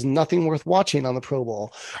there's nothing worth watching on the Pro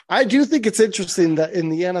Bowl. I do think it's interesting that in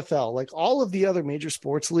the NFL, like all of the other major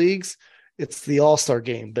sports leagues, it's the All-Star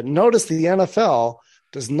game. But notice the NFL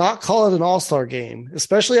does not call it an All-Star game,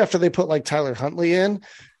 especially after they put like Tyler Huntley in.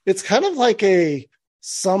 It's kind of like a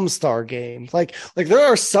some star game. Like there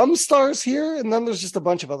are some stars here, and then there's just a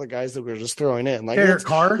bunch of other guys that we're just throwing in. Like Derek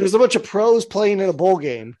Carr. There's a bunch of pros playing in a bowl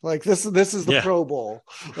game. Like this is the Pro Bowl.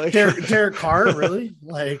 Like Derek Carr, really?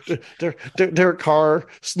 Like Derek Carr,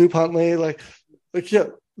 Snoop Huntley, yeah.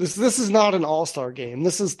 This is not an all-star game.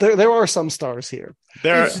 There are some stars here.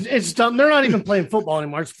 It's dumb. They're not even playing football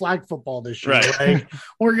anymore. It's flag football this year. Right. Like,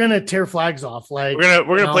 we're gonna tear flags off. Like we're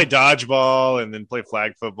gonna play dodgeball and then play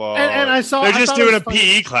flag football. And I saw they're just doing a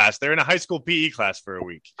PE class. They're in a high school PE class for a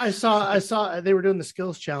week. I saw they were doing the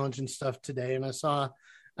skills challenge and stuff today, and I saw.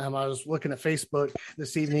 I was looking at Facebook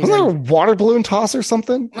this evening. Was there a water balloon toss or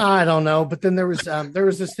something? I don't know, but then there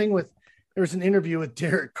was this thing with. There was an interview with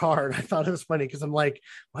Derek Carr, and I thought it was funny because I'm like,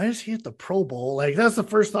 why is he at the Pro Bowl? Like, that's the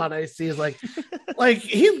first thought I see is like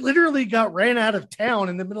he literally got ran out of town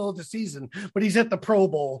in the middle of the season, but he's at the Pro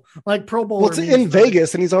Bowl. Like Pro Bowl. Well, it's in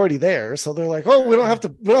Vegas, and he's already there, so they're like, oh, we don't have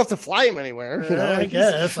to fly him anywhere. You know, I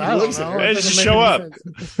guess I don't know. Just show up.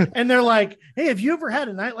 And they're like, hey, have you ever had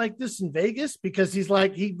a night like this in Vegas? Because he's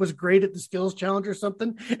like, he was great at the skills challenge or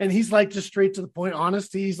something, and he's like just straight to the point,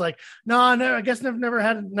 honesty. He's like, no, I guess I've never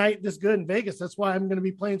had a night this good in Vegas. That's why I'm going to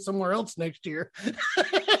be playing somewhere else next year.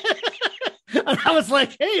 And I was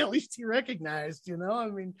like, hey, at least he recognized, you know, I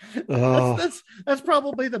mean, that's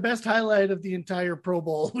probably the best highlight of the entire Pro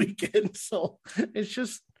Bowl weekend. So it's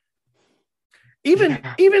just,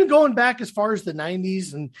 even going back as far as the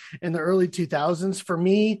 90s and the early 2000s, for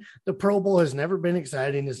me, the Pro Bowl has never been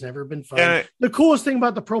exciting. It's never been fun. The coolest thing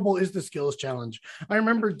about the Pro Bowl is the skills challenge. I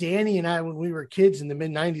remember Danny and I, when we were kids in the mid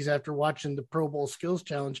 90s, after watching the Pro Bowl skills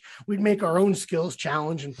challenge, we'd make our own skills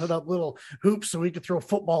challenge and put up little hoops so we could throw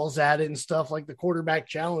footballs at it and stuff, like the quarterback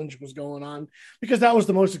challenge was going on, because that was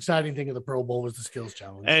the most exciting thing of the Pro Bowl was the skills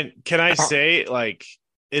challenge. And can I say, like,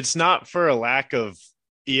 it's not for a lack of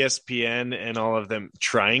ESPN and all of them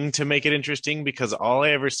trying to make it interesting, because all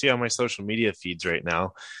I ever see on my social media feeds right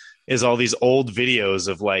now is all these old videos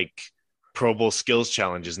of like Pro Bowl skills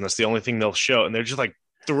challenges, and that's the only thing they'll show, and they're just like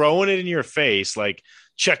throwing it in your face, like,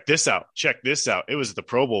 check this out, it was the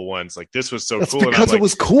Pro Bowl ones, like, this was so that's cool, because and it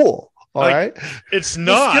was cool. All right, it's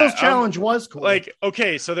not. The skills challenge was cool. Like,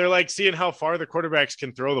 okay, so they're like seeing how far the quarterbacks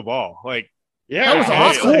can throw the ball, like. Yeah, that was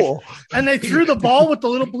awesome. Cool. And they threw the ball with the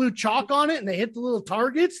little blue chalk on it, and they hit the little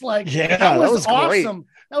targets. Like, yeah, that was awesome. Great.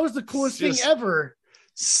 That was the coolest thing ever.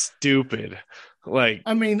 Stupid. Like,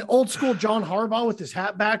 I mean, old school John Harbaugh with his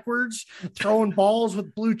hat backwards, throwing balls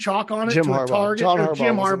with blue chalk on it to a target.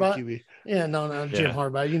 Jim Harbaugh. Yeah, no, Jim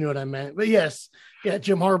Harbaugh. You knew what I meant. But yes, yeah,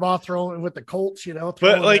 Jim Harbaugh throwing with the Colts, you know.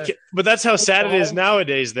 But that's how sad it is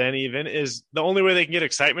nowadays. Then even is the only way they can get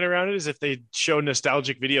excitement around it is if they show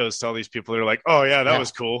nostalgic videos to all these people that are like, oh yeah, that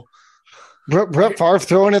was cool. Brett Favre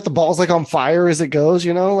throwing at the balls like on fire as it goes,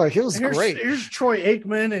 you know, like it was great. Here's Troy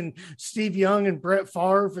Aikman and Steve Young and Brett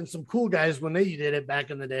Favre and some cool guys when they did it back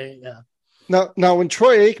in the day. Yeah. Now, when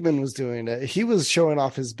Troy Aikman was doing it, he was showing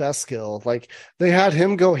off his best skill. Like they had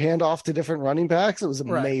him go hand off to different running backs. It was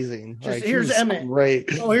amazing. Right. Like, here's Emmett. Great.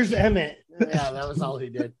 Oh, here's Emmett. Yeah, that was all he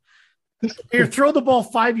did. Here, throw the ball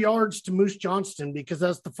 5 yards to Moose Johnston because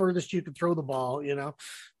that's the furthest you could throw the ball, you know.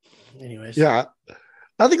 Anyways. Yeah.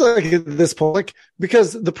 I think like at this point, like,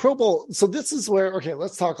 because the Pro Bowl, so this is where, okay,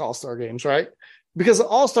 let's talk All-Star games, right? Because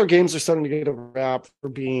All-Star games are starting to get a rap for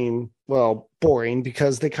being, well, boring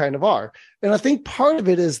because they kind of are. And I think part of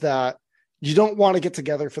it is that you don't want to get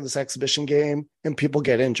together for this exhibition game and people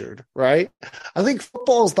get injured, right? I think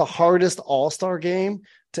football is the hardest All-Star game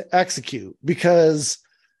to execute because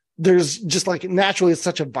there's just like naturally it's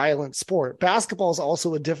such a violent sport. Basketball is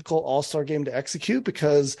also a difficult All-Star game to execute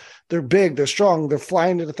because they're big, they're strong, they're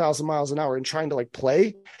flying at 1,000 miles an hour and trying to like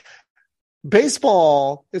play.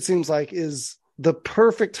 Baseball, it seems like, is the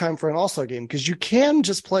perfect time for an All-Star game because you can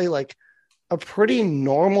just play like a pretty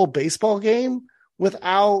normal baseball game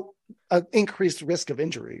without an increased risk of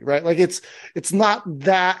injury, right? Like it's not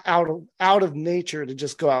that out of nature to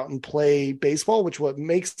just go out and play baseball, which what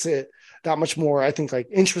makes it that much more, I think, like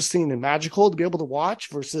interesting and magical to be able to watch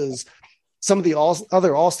versus some of the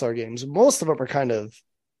other All-Star games. Most of them are kind of,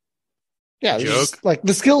 just, like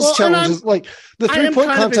the skills challenge is like the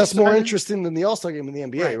 3-point contest more interesting than the All-Star game in the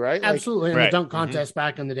NBA, right? Absolutely. Like, and the dunk contest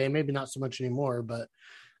back in the day, maybe not so much anymore, but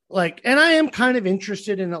and I am kind of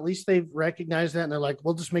interested in, at least they've recognized that and they're like,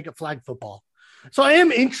 we'll just make it flag football. So I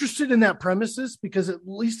am interested in that premises because at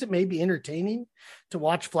least it may be entertaining to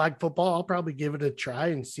watch flag football. I'll probably give it a try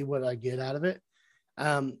and see what I get out of it.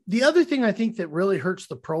 The other thing I think that really hurts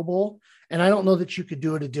the Pro Bowl, and I don't know that you could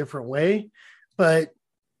do it a different way, but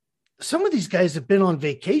some of these guys have been on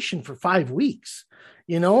vacation for 5 weeks.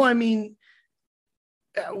 I mean,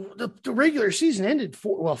 the regular season ended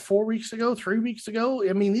 4 weeks ago, 3 weeks ago.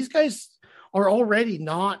 I mean, these guys are already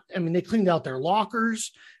not, I mean, they cleaned out their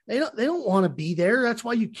lockers. They don't want to be there. That's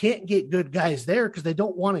why you can't get good guys there, because they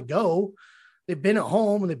don't want to go. They've been at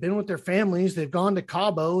home and they've been with their families. They've gone to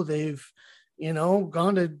Cabo. They've,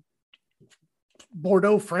 gone to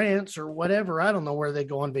Bordeaux, France, or whatever. I don't know where they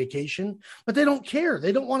go on vacation, but they don't care.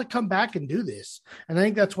 They don't want to come back and do this. And I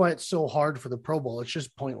think that's why it's so hard for the Pro Bowl. It's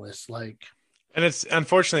just pointless. And it's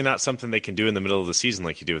unfortunately not something they can do in the middle of the season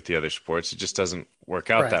like you do with the other sports. It just doesn't work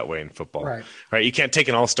out that way in football. Right. You can't take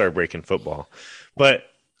an all-star break in football. But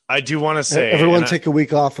I do want to say, everyone take a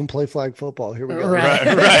week off and play flag football. Here we go.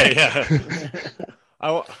 Right.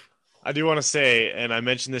 Yeah. I do want to say, and I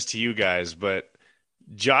mentioned this to you guys, but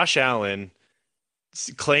Josh Allen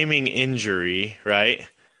claiming injury, right,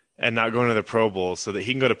 and not going to the Pro Bowl so that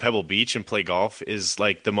he can go to Pebble Beach and play golf is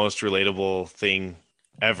like the most relatable thing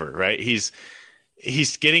ever, right?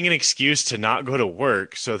 He's getting an excuse to not go to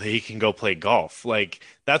work so that he can go play golf. Like,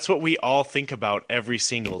 that's what we all think about every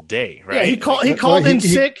single day, right? Yeah, he called in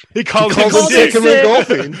sick. He called in sick and went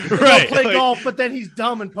golfing. Right. Play golf, but then he's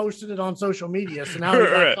dumb and posted it on social media. So now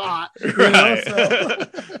he's caught.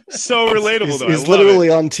 So relatable, though. He's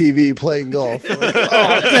literally on TV playing golf. Like,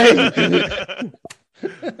 dang.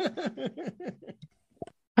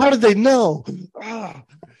 How did they know? Dang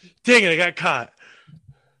it, I got caught.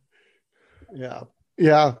 Yeah.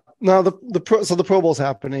 No, the Pro Bowl's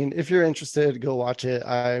happening. If you're interested, go watch it.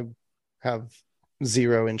 I have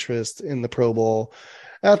zero interest in the Pro Bowl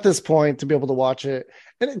at this point to be able to watch it.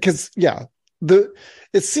 And because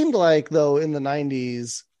it seemed like, though, in the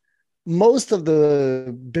 90s, most of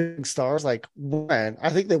the big stars went. I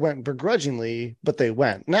think they went begrudgingly, but they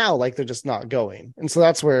went. Now, they're just not going. And so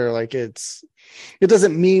that's where it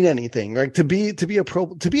doesn't mean anything. To be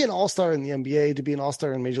an all-star in the NBA, to be an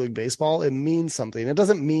all-star in Major League Baseball, it means something. It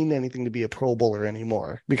doesn't mean anything to be a Pro Bowler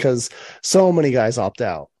anymore because so many guys opt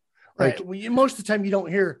out. Right. Most of the time you don't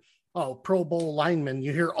hear, Pro Bowl lineman.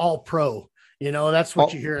 You hear all pro. That's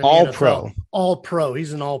what you hear in the NFL. Pro. All pro.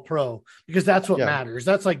 He's an all pro because that's what matters.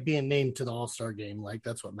 That's like being named to the All-Star game.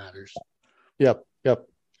 That's what matters. Yep.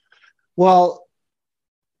 Well,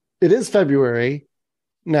 it is February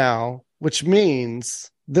now, which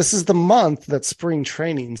means this is the month that spring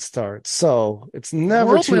training starts. So it's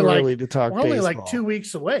never too early to talk baseball. We're only 2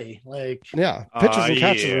 weeks away. Pitchers and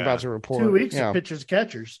catchers are about to report. 2 weeks of pitchers and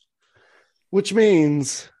catchers. Which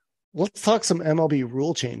means let's talk some MLB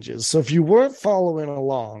rule changes. So if you weren't following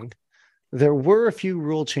along, there were a few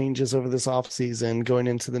rule changes over this offseason going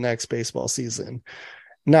into the next baseball season.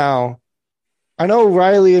 Now, I know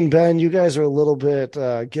Riley and Ben, you guys are a little bit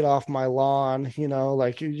get off my lawn, you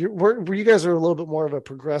guys are a little bit more of a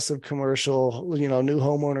progressive commercial, new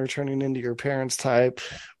homeowner turning into your parents type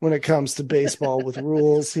when it comes to baseball with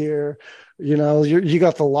rules here. You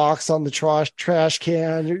got the locks on the trash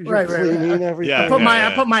can. You're cleaning everything.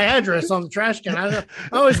 I put my address on the trash can. I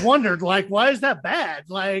always wondered, why is that bad?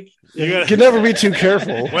 You can never be too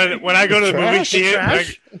careful. When I go to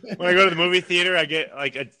the movie theater, I get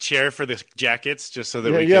a chair for the jackets just so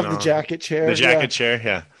that we can. You have the jacket chair. The jacket chair,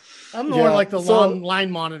 yeah. I'm more like the line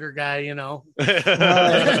monitor guy,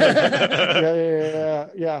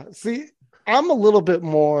 Yeah. See, I'm a little bit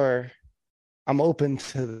more. I'm open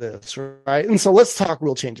to this, right? And so let's talk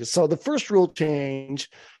rule changes. So the first rule change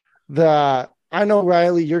that I know,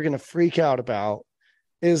 Riley, you're going to freak out about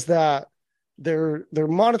is that they're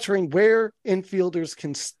monitoring where infielders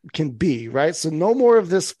can be, right? So no more of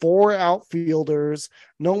this 4 outfielders,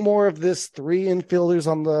 no more of this 3 infielders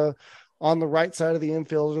on the right side of the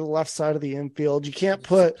infield or the left side of the infield. You can't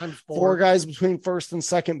put 4 guys between first and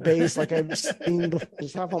second base like I've seen before.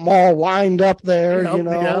 Just have them all lined up there,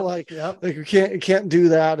 you can't do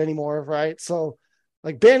that anymore, right? So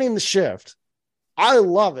banning the shift, I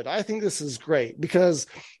love it. I think this is great because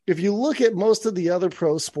if you look at most of the other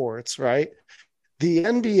pro sports, right, the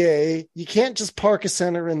NBA, you can't just park a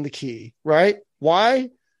center in the key, right?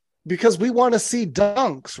 Why? Because we want to see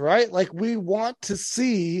dunks, right? We want to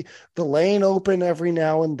see the lane open every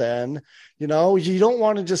now and then. You don't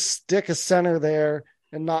want to just stick a center there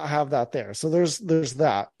and not have that there. So there's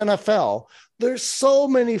that. NFL, there's so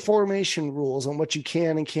many formation rules on what you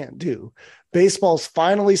can and can't do. Baseball's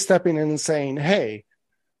finally stepping in and saying, hey,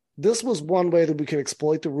 this was one way that we could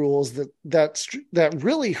exploit the rules that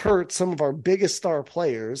really hurt some of our biggest star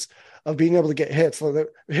players of being able to get hits. So they're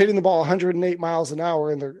hitting the ball 108 miles an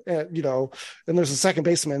hour, and and there's a second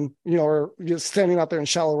baseman, or just standing out there in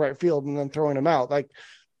shallow right field and then throwing him out. Like,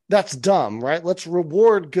 that's dumb, right? Let's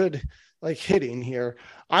reward good hitting here.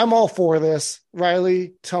 I'm all for this.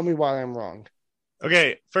 Riley, tell me why I'm wrong.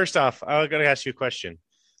 Okay, first off, I got to ask you a question.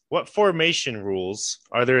 What formation rules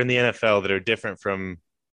are there in the NFL that are different from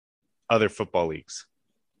other football leagues?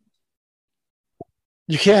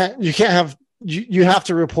 You have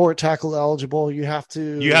to report tackle eligible. You have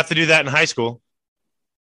to do that in high school.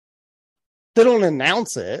 They don't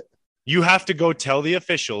announce it. You have to go tell the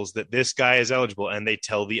officials that this guy is eligible, and they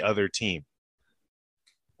tell the other team.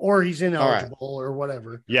 Or he's ineligible or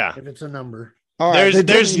whatever. Yeah. If it's a number. All right.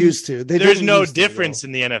 There's no difference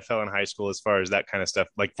in the NFL and high school as far as that kind of stuff,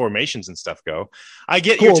 like formations and stuff go. I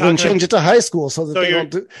get cool, then change it to high school so that they don't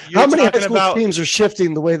do. How many high school teams are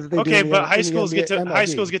shifting the way that they do? Okay, but high schools get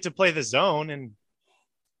to play the zone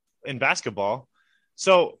in basketball.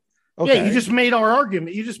 So okay. Yeah, you just made our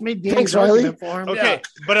argument. You just made Danny's argument for him. Okay,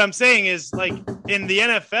 yeah. But I'm saying is, like, in the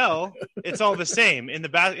NFL, it's all the same. In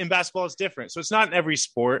basketball, it's different. So it's not in every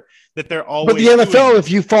sport that they're always. But the NFL, if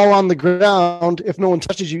you fall on the ground, if no one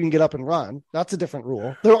touches you, you can get up and run. That's a different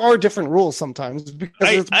rule. There are different rules sometimes.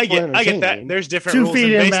 Because I get that. There's different 2 rules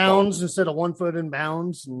feet in bounds instead of 1 foot in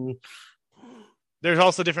bounds. And there's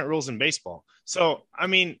also different rules in baseball. So, I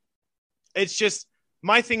mean, it's just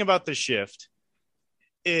my thing about the shift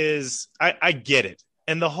is I get it.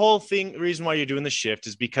 And the whole reason why you're doing the shift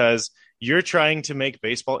is because you're trying to make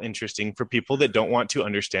baseball interesting for people that don't want to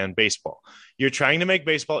understand baseball. You're trying to make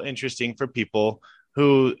baseball interesting for people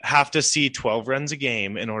who have to see 12 runs a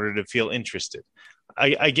game in order to feel interested.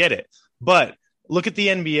 I get it. But look at the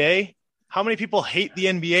NBA. How many people hate the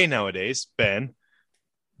NBA nowadays, Ben,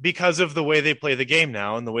 because of the way they play the game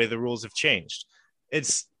now and the way the rules have changed?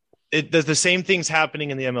 There's the same things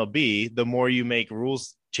happening in the MLB. The more you make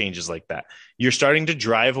rules changes like that, you're starting to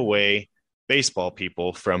drive away baseball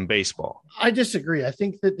people from baseball. I disagree. I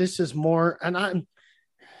think that this is more, and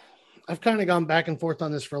I've kind of gone back and forth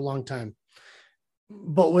on this for a long time,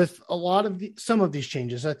 but with a lot of some of these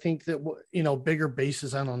changes, I think that, bigger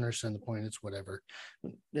bases, I don't understand the point. It's whatever.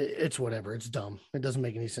 It's dumb. It doesn't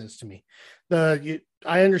make any sense to me.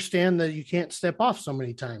 I understand that you can't step off so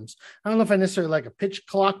many times. I don't know if I necessarily like a pitch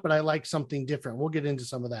clock, but I like something different. We'll get into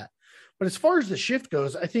some of that. But as far as the shift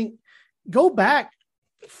goes, I think go back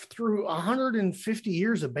through 150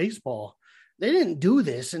 years of baseball. They didn't do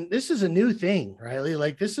this. And this is a new thing, Riley.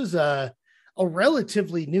 Like, this is a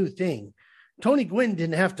relatively new thing. Tony Gwynn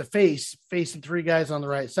didn't have to facing 3 guys on the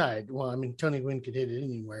right side. Well, I mean, Tony Gwynn could hit it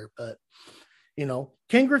anywhere, but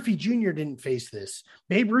Ken Griffey Jr. didn't face this.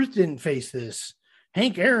 Babe Ruth didn't face this.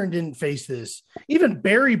 Hank Aaron didn't face this. Even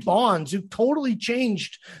Barry Bonds, who totally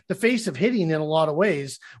changed the face of hitting in a lot of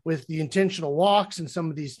ways with the intentional walks and some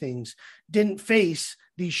of these things, didn't face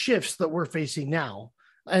these shifts that we're facing now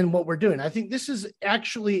and what we're doing. I think this is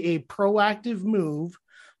actually a proactive move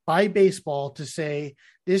by baseball to say,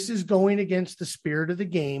 this is going against the spirit of the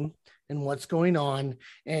game and what's going on.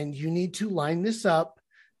 And you need to line this up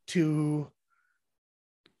to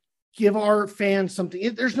give our fans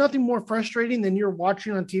something. There's nothing more frustrating than you're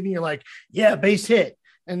watching on TV and you're like, yeah, base hit.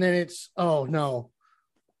 And then it's, oh no,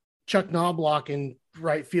 Chuck Knobloch in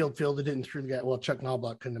right field fielded it and threw the guy. Well, Chuck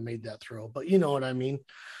Knobloch couldn't have made that throw, but you know what I mean?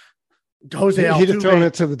 Jose Altuve. He'd have thrown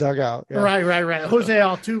it to the dugout. Yeah. Right. Jose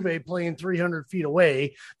Altuve playing 300 feet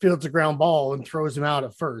away, fields a ground ball and throws him out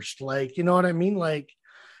at first. Like, you know what I mean? Like,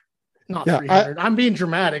 not 300. I'm being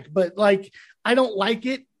dramatic, but like, I don't like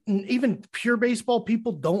it. Even pure baseball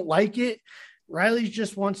people don't like it. Riley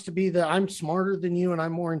just wants to be I'm smarter than you and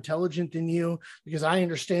I'm more intelligent than you because I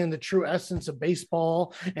understand the true essence of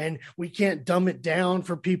baseball and we can't dumb it down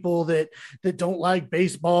for people that don't like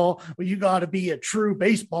baseball. Well, you got to be a true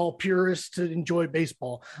baseball purist to enjoy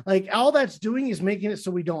baseball. Like, all that's doing is making it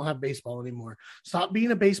so we don't have baseball anymore. Stop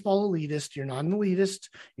being a baseball elitist. You're not an elitist.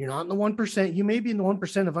 You're not in the 1%. You may be in the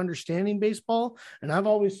 1% of understanding baseball. And I've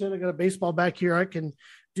always said, I got a baseball back here. I can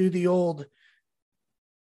do the old,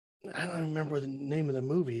 I don't remember the name of the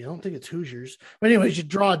movie. I don't think it's Hoosiers. But anyways, you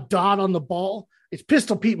draw a dot on the ball. It's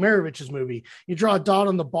Pistol Pete Maravich's movie. You draw a dot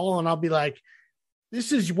on the ball and I'll be like,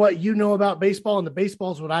 this is what you know about baseball and the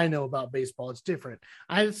baseball is what I know about baseball. It's different.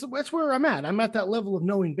 That's where I'm at. I'm at that level of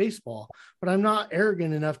knowing baseball, but I'm not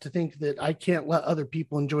arrogant enough to think that I can't let other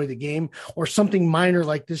people enjoy the game or something minor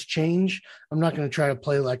like this change. I'm not going to try to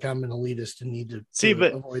play like I'm an elitist and need to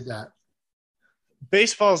avoid that.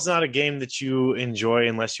 Baseball is not a game that you enjoy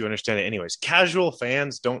unless you understand it anyways. Casual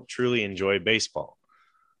fans don't truly enjoy baseball.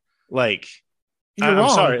 Like, You're I'm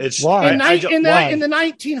wrong. sorry. It's Why? In the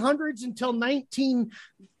 1900s until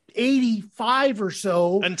 1985 or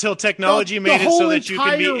so, until technology made it so that you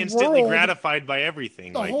can be instantly gratified by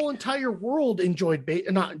everything. The whole entire world enjoyed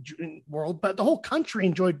not world, but the whole country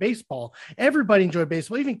enjoyed baseball. Everybody enjoyed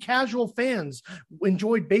baseball. Even casual fans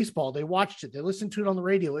enjoyed baseball. They watched it. They listened to it on the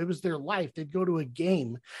radio. It was their life. They'd go to a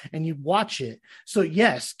game and you'd watch it. So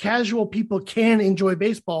yes, casual people can enjoy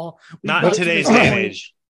baseball. Not in today's day and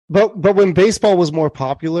age. But when baseball was more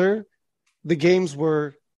popular, the games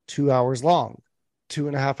were 2 hours long,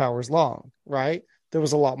 2.5 hours long, right? There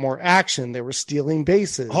was a lot more action. They were stealing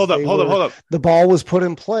bases. Hold up. The ball was put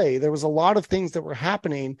in play. There was a lot of things that were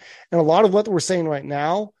happening. And a lot of what we're saying right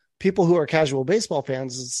now, people who are casual baseball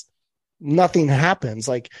fans, is nothing happens.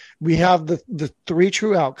 Like, we have the three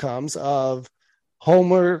true outcomes of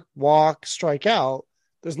homer, walk, strike out.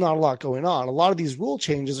 There's not a lot going on. A lot of these rule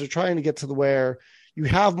changes are trying to get to the where you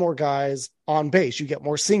have more guys on base, you get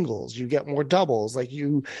more singles, you get more doubles. Like,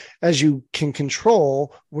 as you can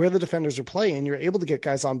control where the defenders are playing, you're able to get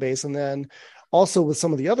guys on base. And then also with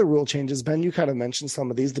some of the other rule changes, Ben, you kind of mentioned some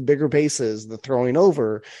of these, the bigger bases, the throwing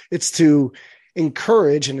over, it's to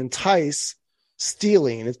encourage and entice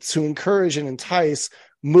stealing. It's to encourage and entice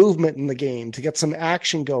movement in the game, to get some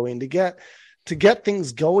action going, to get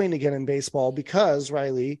things going again in baseball, because,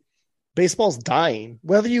 Riley, baseball's dying,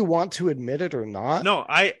 whether you want to admit it or not. No,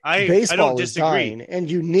 baseball I don't is disagree. Dying,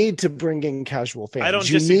 and you need to bring in casual fans. I don't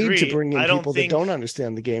you disagree. need to bring in people that don't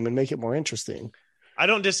understand the game and make it more interesting. I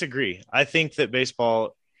don't disagree. I think that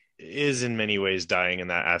baseball is in many ways dying in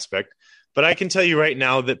that aspect. But I can tell you right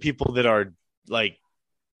now that people that are like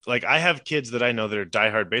I have kids that I know that are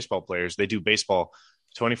diehard baseball players. They do baseball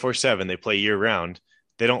 24/7. They play year round.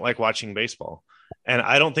 They don't like watching baseball. And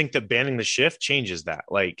I don't think that banning the shift changes that.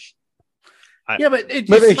 Like, but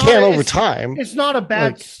it can over time. It's not a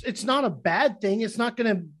bad. It's not a bad thing. It's not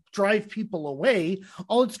going to drive people away.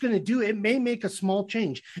 All it's going to do, it may make a small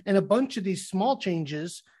change, and a bunch of these small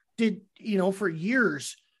changes did. For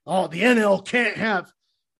years. Oh, the NL can't have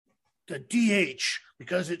the DH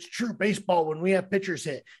because it's true baseball when we have pitchers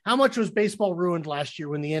hit. How much was baseball ruined last year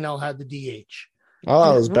when the NL had the DH?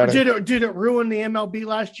 Oh, it was better. Did it ruin the MLB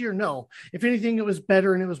last year? No. If anything, it was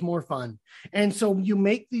better and it was more fun. And so you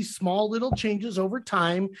make these small little changes over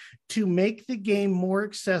time to make the game more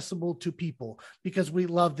accessible to people, because we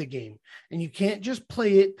love the game. And you can't just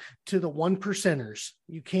play it to the 1%ers.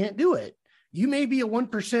 You can't do it. You may be a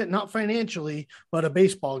 1%, not financially, but a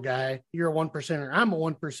baseball guy. You're a 1%er. I'm a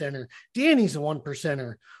 1%er. Danny's a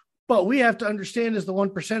 1%er. But we have to understand, as the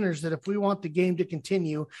 1%ers, that if we want the game to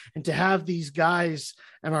continue and to have these guys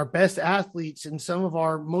and our best athletes and some of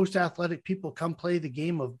our most athletic people come play the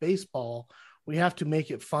game of baseball, we have to make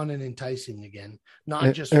it fun and enticing again,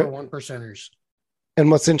 not just for 1%ers. And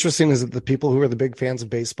what's interesting is that the people who are the big fans of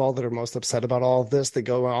baseball that are most upset about all of this, they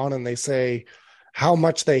go on and they say how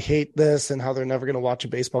much they hate this and how they're never going to watch a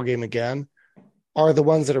baseball game again, are the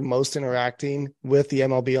ones that are most interacting with the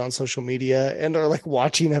MLB on social media and are like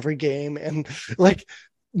watching every game, and like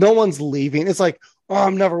no one's leaving. It's like, oh,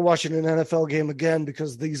 I'm never watching an NFL game again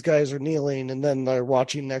because these guys are kneeling, and then they're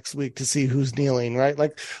watching next week to see who's kneeling, right?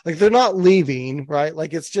 Like they're not leaving, right?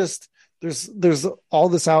 Like, it's just there's all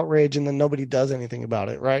this outrage and then nobody does anything about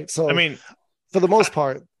it, right? So, I mean, for the most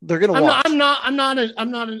part, they're going to watch. I'm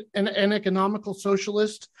not an economical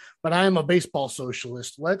socialist, but I am a baseball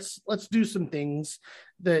socialist. Let's do some things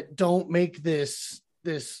that don't make this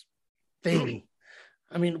thing.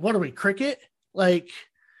 I mean, what are we, cricket? Like,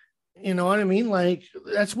 you know what I mean? Like,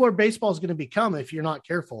 that's where baseball is going to become if you're not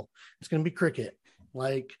careful. It's going to be cricket.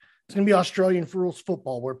 Like, it's going to be Australian rules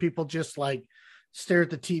football, where people just like stare at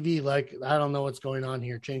the TV like, I don't know what's going on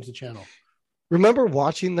here. Change the channel. Remember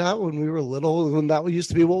watching that when we were little, when that used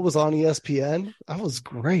to be what was on ESPN? That was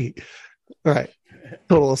great. All right.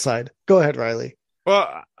 Total aside. Go ahead, Riley.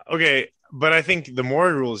 Well, okay. But I think the more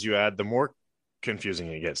rules you add, the more confusing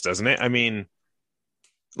it gets, doesn't it? I mean,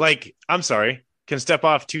 like, I'm sorry, can step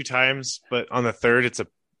off 2 times, but on the third,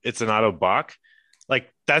 it's an auto balk. Like,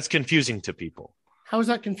 that's confusing to people. How is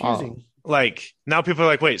that confusing? Like, now people are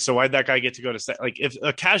like, wait, so why'd that guy get to go to like, if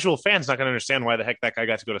a casual fan's not going to understand why the heck that guy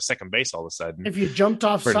got to go to second base all of a sudden. If you jumped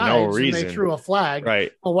off sides and they threw a flag,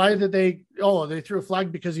 right? Well, why did they threw a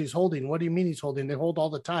flag because he's holding? What do you mean he's holding? They hold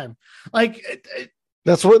all the time. Like,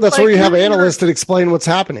 that's where you have analysts that explain what's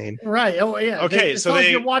happening. Right. Oh yeah. Okay. So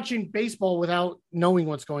you're watching baseball without knowing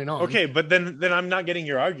what's going on. Okay. But then I'm not getting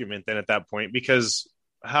your argument then at that point, because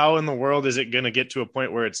how in the world is it going to get to a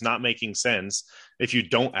point where it's not making sense if you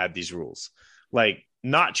don't add these rules? Like,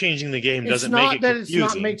 not changing the game It's doesn't not make it that confusing.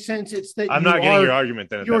 it's not make sense. It's that I'm not getting your argument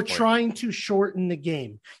then. You're trying to shorten the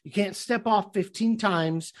game. You can't step off 15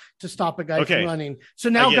 times to stop a guy from running. So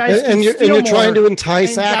now guys and you're trying to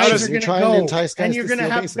entice action. You're trying to entice guys, and you're going to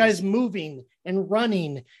have bases. Guys moving and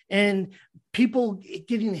running and people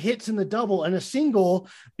getting hits in the double and a single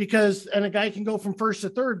and a guy can go from first to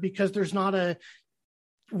third because there's not a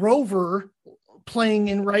rover playing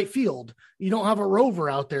in right field. You don't have a rover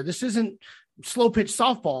out there. This isn't slow pitch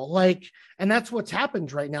softball, and that's what's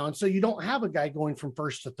happened right now. And so you don't have a guy going from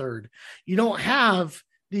first to third. You don't have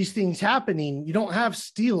these things happening. You don't have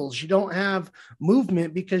steals. You don't have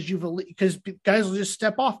movement because guys will just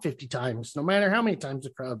step off 50 times, no matter how many times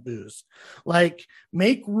the crowd boos.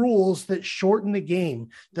 Make rules that shorten the game,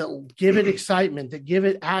 that give it excitement, that give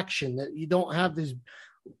it action, that you don't have this.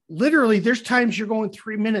 Literally, there's times you're going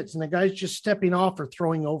 3 minutes and the guy's just stepping off or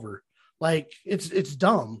throwing over. It's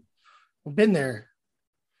dumb. I've been there.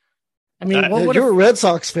 I mean, you're a Red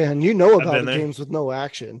Sox fan. You know about the games with no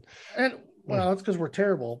action. And well, it's because we're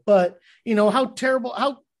terrible. But how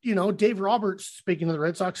Dave Roberts, speaking of the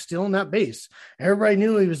Red Sox, still in that base. Everybody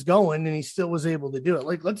knew he was going, and he still was able to do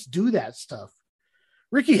it. Let's do that stuff.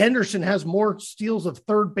 Ricky Henderson has more steals of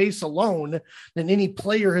third base alone than any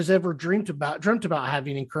player has ever dreamt about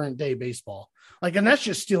having in current day baseball. And that's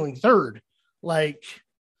just stealing third. Let's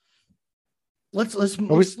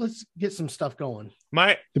get some stuff going.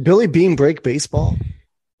 Did Billy Beane break baseball?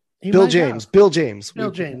 Bill James broke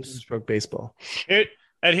baseball. And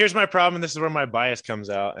here's my problem, and this is where my bias comes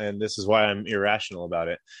out, and this is why I'm irrational about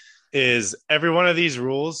it, is every one of these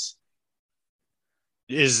rules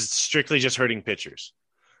is strictly just hurting pitchers.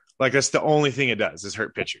 That's the only thing it does is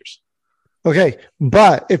hurt pitchers. Okay,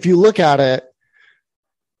 but if you look at it,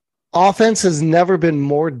 offense has never been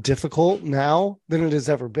more difficult now than it has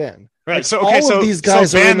ever been. Right. So all of these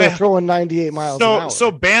guys are in there throwing 98 miles an hour.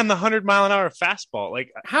 So ban the 100-mile-an-hour fastball.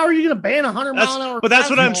 How are you going to ban 100-mile-an-hour? But that's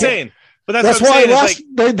what I'm saying. But that's why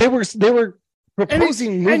they were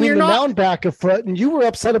proposing moving the mound back a foot, and you were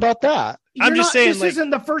upset about that. I'm just saying this isn't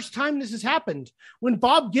the first time this has happened. When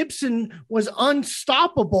Bob Gibson was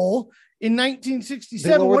unstoppable in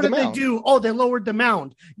 1967, what did they do? Oh, they lowered the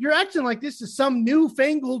mound. You're acting like this is some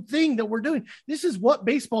newfangled thing that we're doing. This is what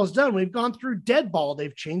baseball has done. We've gone through dead ball.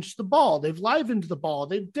 They've changed the ball. They've livened the ball.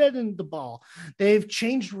 They've deadened the ball. They've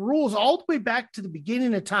changed rules all the way back to the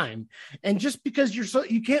beginning of time. And just because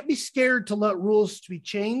you can't be scared to let rules to be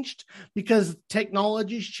changed because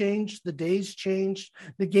technology's changed, the day's changed,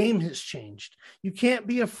 the game has changed. You can't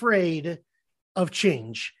be afraid of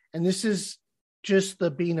change. And this is just the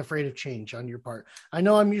being afraid of change on your part. I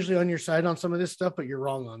know I'm usually on your side on some of this stuff, but you're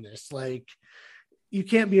wrong on this. You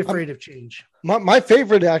can't be afraid of change. My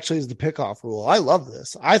favorite actually is the pickoff rule. I love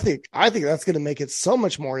this. I think that's going to make it so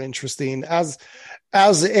much more interesting as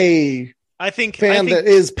a fan that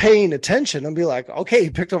is paying attention and be like, okay, he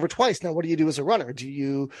picked over twice. Now what do you do as a runner? Do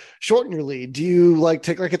you shorten your lead? Do you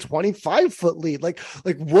take a 25-foot lead?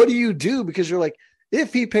 What do you do? Because you're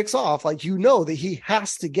if he picks off, that he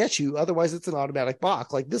has to get you. Otherwise, it's an automatic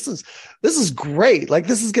balk. This is great.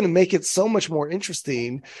 This is going to make it so much more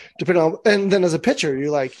interesting. Depending on, and then as a pitcher,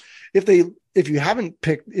 you're if you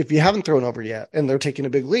haven't thrown over yet, and they're taking a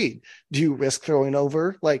big lead, do you risk throwing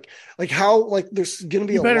over? How there's going to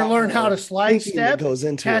be. You better learn how to slide step. Goes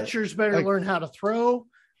into catchers better learn how to throw.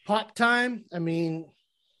 Pop time. I mean.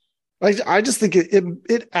 I just think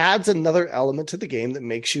it adds another element to the game that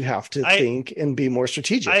makes you have to think and be more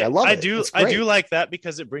strategic. I love it. I do like that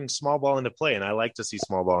because it brings small ball into play, and I like to see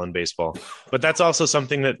small ball in baseball. But that's also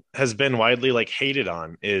something that has been widely hated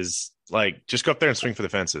on is just go up there and swing for the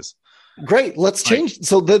fences. Great. Let's change.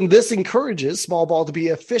 So then this encourages small ball to be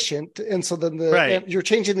efficient. And so then you're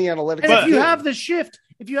changing the analytics. And if you have the shift,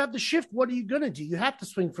 what are you going to do? You have to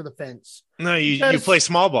swing for the fence. No, you play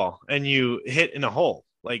small ball and you hit in a hole.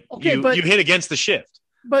 You hit against the shift.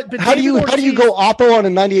 But how do you go oppo on a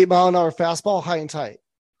 98-mile-an-hour fastball high and tight?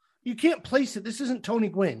 You can't place it. This isn't Tony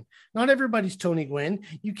Gwynn. Not everybody's Tony Gwynn.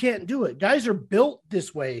 You can't do it. Guys are built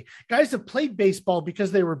this way. Guys have played baseball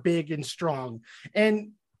because they were big and strong,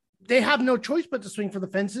 and they have no choice but to swing for the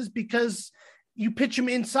fences because you pitch them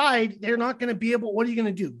inside. They're not going to be able. What are you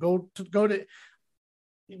going to do? Go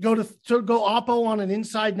oppo on an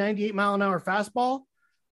inside 98-mile-an-hour fastball?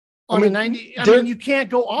 On a 90, you can't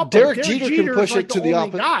go up. Derek Jeter can push it to the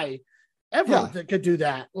opposite guy ever that could do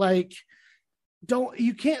that.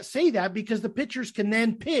 You can't say that because the pitchers can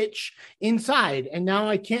then pitch inside, and now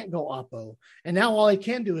I can't go oppo, and now all I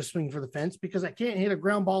can do is swing for the fence because I can't hit a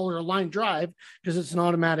ground ball or a line drive because it's an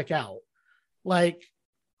automatic out.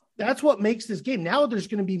 That's what makes this game. Now there's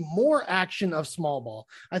going to be more action of small ball.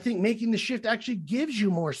 I think making the shift actually gives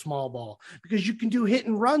you more small ball because you can do hit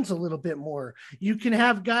and runs a little bit more. You can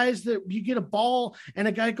have guys that you get a ball and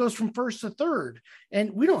a guy goes from first to third.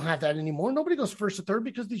 And we don't have that anymore. Nobody goes first to third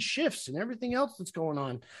because these shifts and everything else that's going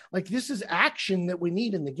on. Like, this is action that we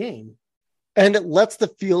need in the game. And it lets the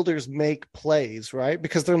fielders make plays, right?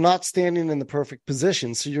 Because they're not standing in the perfect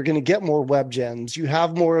position. So you're going to get more web gems. You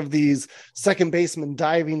have more of these second basemen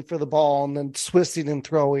diving for the ball and then twisting and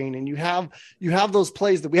throwing. And you have those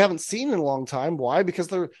plays that we haven't seen in a long time. Why? Because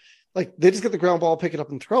they're like, they just get the ground ball, pick it up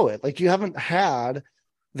and throw it. Like, you haven't had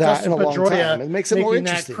that in a long time. It makes it more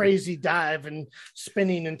interesting. That crazy dive and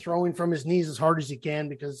spinning and throwing from his knees as hard as he can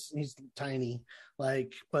because he's tiny.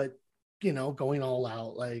 Like, but, going all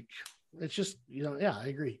out, like, it's just, yeah, I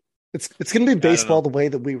agree. It's going to be baseball the way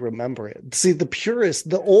that we remember it. See, the purists,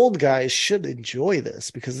 the old guys should enjoy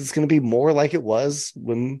this because it's going to be more like it was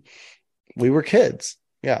when we were kids.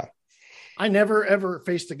 Yeah. I never ever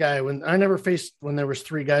faced when there was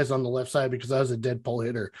three guys on the left side because I was a dead pull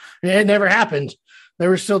hitter. It never happened. There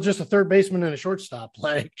was still just a third baseman and a shortstop.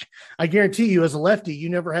 Like, I guarantee you, as a lefty, you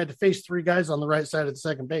never had to face three guys on the right side of the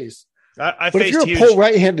second base. But if you're a pull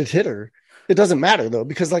right-handed hitter, it doesn't matter though,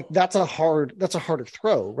 because like that's a harder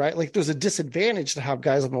throw, right? Like, there's a disadvantage to have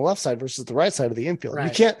guys on the left side versus the right side of the infield.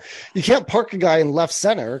 Right. You can't park a guy in left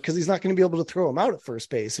center because he's not going to be able to throw him out at first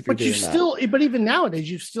base if you're doing that. But even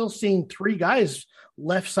nowadays, you've still seen three guys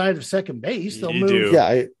left side of second base. They'll move.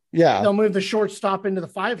 Do. Yeah. They'll move the shortstop into the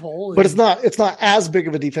 5 hole. But it's not as big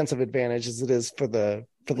of a defensive advantage as it is for the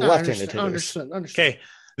left-handed hitters. Understood. Okay.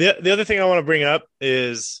 The other thing I want to bring up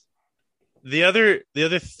is the other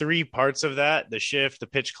 3 parts of that, the shift, the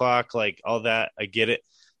pitch clock, like all that. I get it.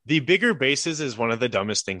 The bigger bases is one of the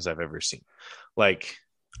dumbest things I've ever seen. Like,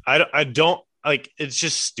 I don't like, it's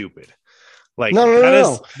just stupid. Like, no.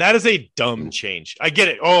 That is a dumb change. I get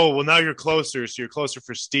it. Oh, well, now you're closer. So you're closer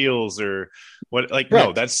for steals or what? Like,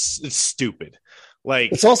 right. No, it's stupid.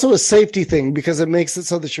 Like, it's also a safety thing because it makes it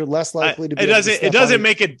so that you're less likely to be. It doesn't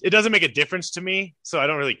make a difference to me. So I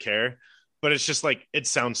don't really care. But it's just like, it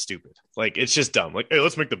sounds stupid. Like, it's just dumb. Like, hey,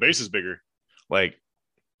 let's make the bases bigger. Like,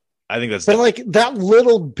 I think that's dumb. But like that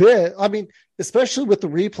little bit, I mean, especially with the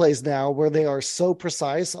replays now where they are so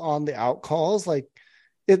precise on the out calls, like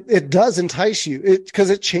it does entice you because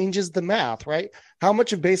it changes the math, right? How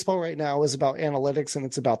much of baseball right now is about analytics and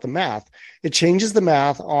it's about the math? It changes the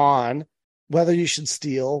math on whether you should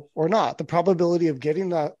steal or not. The probability of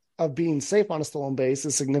being safe on a stolen base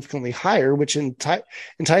is significantly higher, which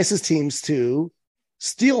entices teams to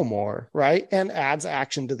steal more, right? And adds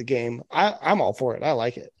action to the game. I'm all for it. I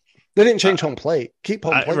like it. They didn't change home plate. Keep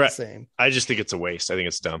home plate the same. I just think it's a waste. I think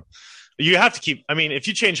it's dumb. You have to keep, if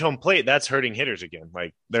you change home plate, that's hurting hitters again.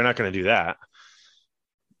 Like, they're not going to do that.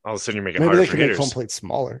 All of a sudden you're making it harder for hitters. Maybe they could make home plate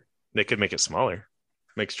smaller. They could make it smaller.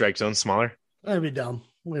 Make strike zones smaller. That'd be dumb.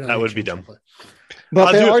 That would be dumb.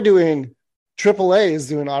 But they are doing AAA is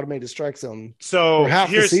doing automated strike zone. So for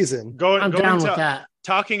half the season. I'm down with that.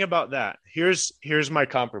 Talking about that, here's my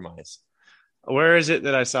compromise. Where is it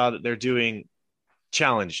that I saw that they're doing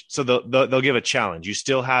challenge? So they'll give a challenge. You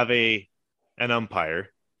still have an umpire,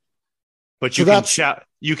 but you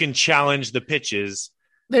can challenge the pitches.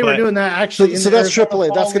 They were doing that actually. So that's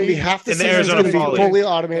AAA. That's going to be half the season is going to be fully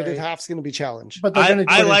automated. Half's going to be challenged. But they're going to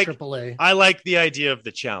do AAA. I like the idea of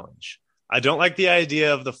the challenge. I don't like the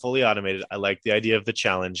idea of the fully automated. I like the idea of the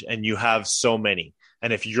challenge, and you have so many.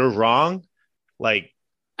 And if you're wrong, like,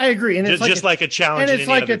 I agree, and it's just like a challenge. And it's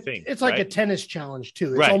like it's like a tennis challenge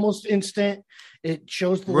too. It's almost instant. It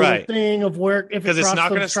shows the little thing of where because it's not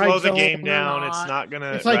going to slow the game down. It's not going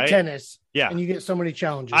to. It's like tennis. Yeah, and you get so many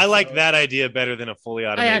challenges. I like that idea better than a fully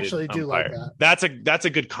automated. I actually do like that. That's a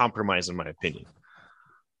good compromise in my opinion.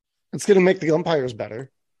 It's going to make the umpires better.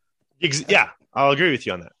 Yeah, I'll agree with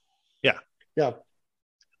you on that. Yeah.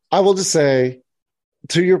 I will just say,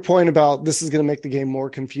 to your point about this is going to make the game more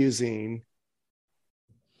confusing,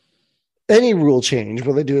 any rule change,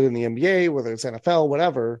 whether they do it in the NBA, whether it's NFL,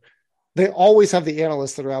 whatever, they always have the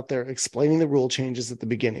analysts that are out there explaining the rule changes at the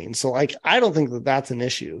beginning. So, like, I don't think that that's an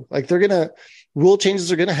issue. Like, rule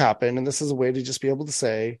changes are going to happen, and this is a way to just be able to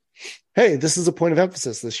say, hey, this is a point of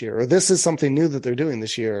emphasis this year, or this is something new that they're doing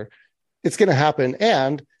this year. It's going to happen,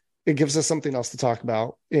 and it gives us something else to talk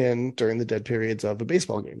about during the dead periods of a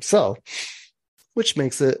baseball game. So, which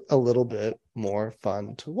makes it a little bit more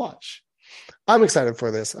fun to watch. I'm excited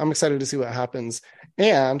for this. I'm excited to see what happens.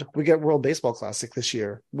 And we get World Baseball Classic this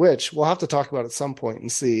year, which we'll have to talk about at some point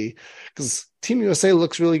and see, because Team USA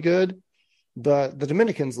looks really good, but the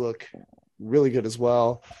Dominicans look really good as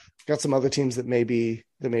well. Got some other teams that may be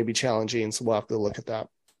challenging, so we'll have to look at that.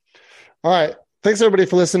 All right. Thanks everybody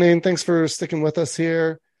for listening. Thanks for sticking with us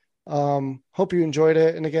here. Hope you enjoyed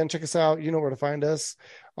it. And again, check us out. You know where to find us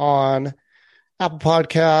on Apple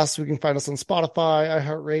Podcasts. We can find us on Spotify,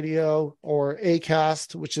 iHeartRadio, or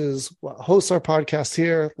Acast, which is what hosts our podcast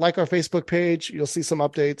here. Like our Facebook page. You'll see some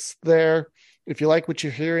updates there. If you like what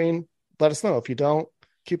you're hearing, let us know. If you don't,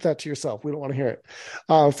 keep that to yourself. We don't want to hear it.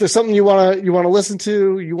 If there's something you want to listen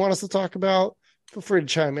to, you want us to talk about, feel free to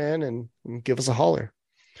chime in and give us a holler.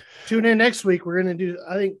 Tune in next week. We're going to do,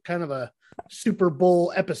 I think, kind of a Super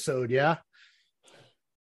Bowl episode. Yeah.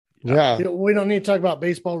 Yeah. We don't need to talk about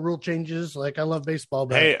baseball rule changes. Like, I love baseball,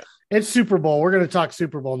 but Hey, it's Super Bowl. We're going to talk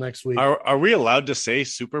Super Bowl next week. are we allowed to say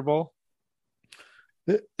Super Bowl?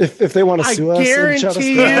 If they want to sue us, I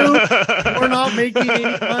guarantee you, we're We're not making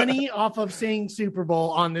any money off of saying Super Bowl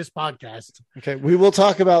on this podcast. Okay, we will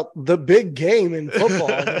talk about the big game in football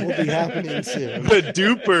that will be happening soon. The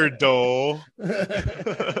duper dole.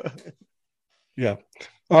 Yeah.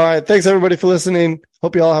 All right. Thanks everybody for listening.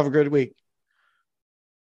 Hope you all have a great week.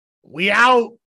 We out.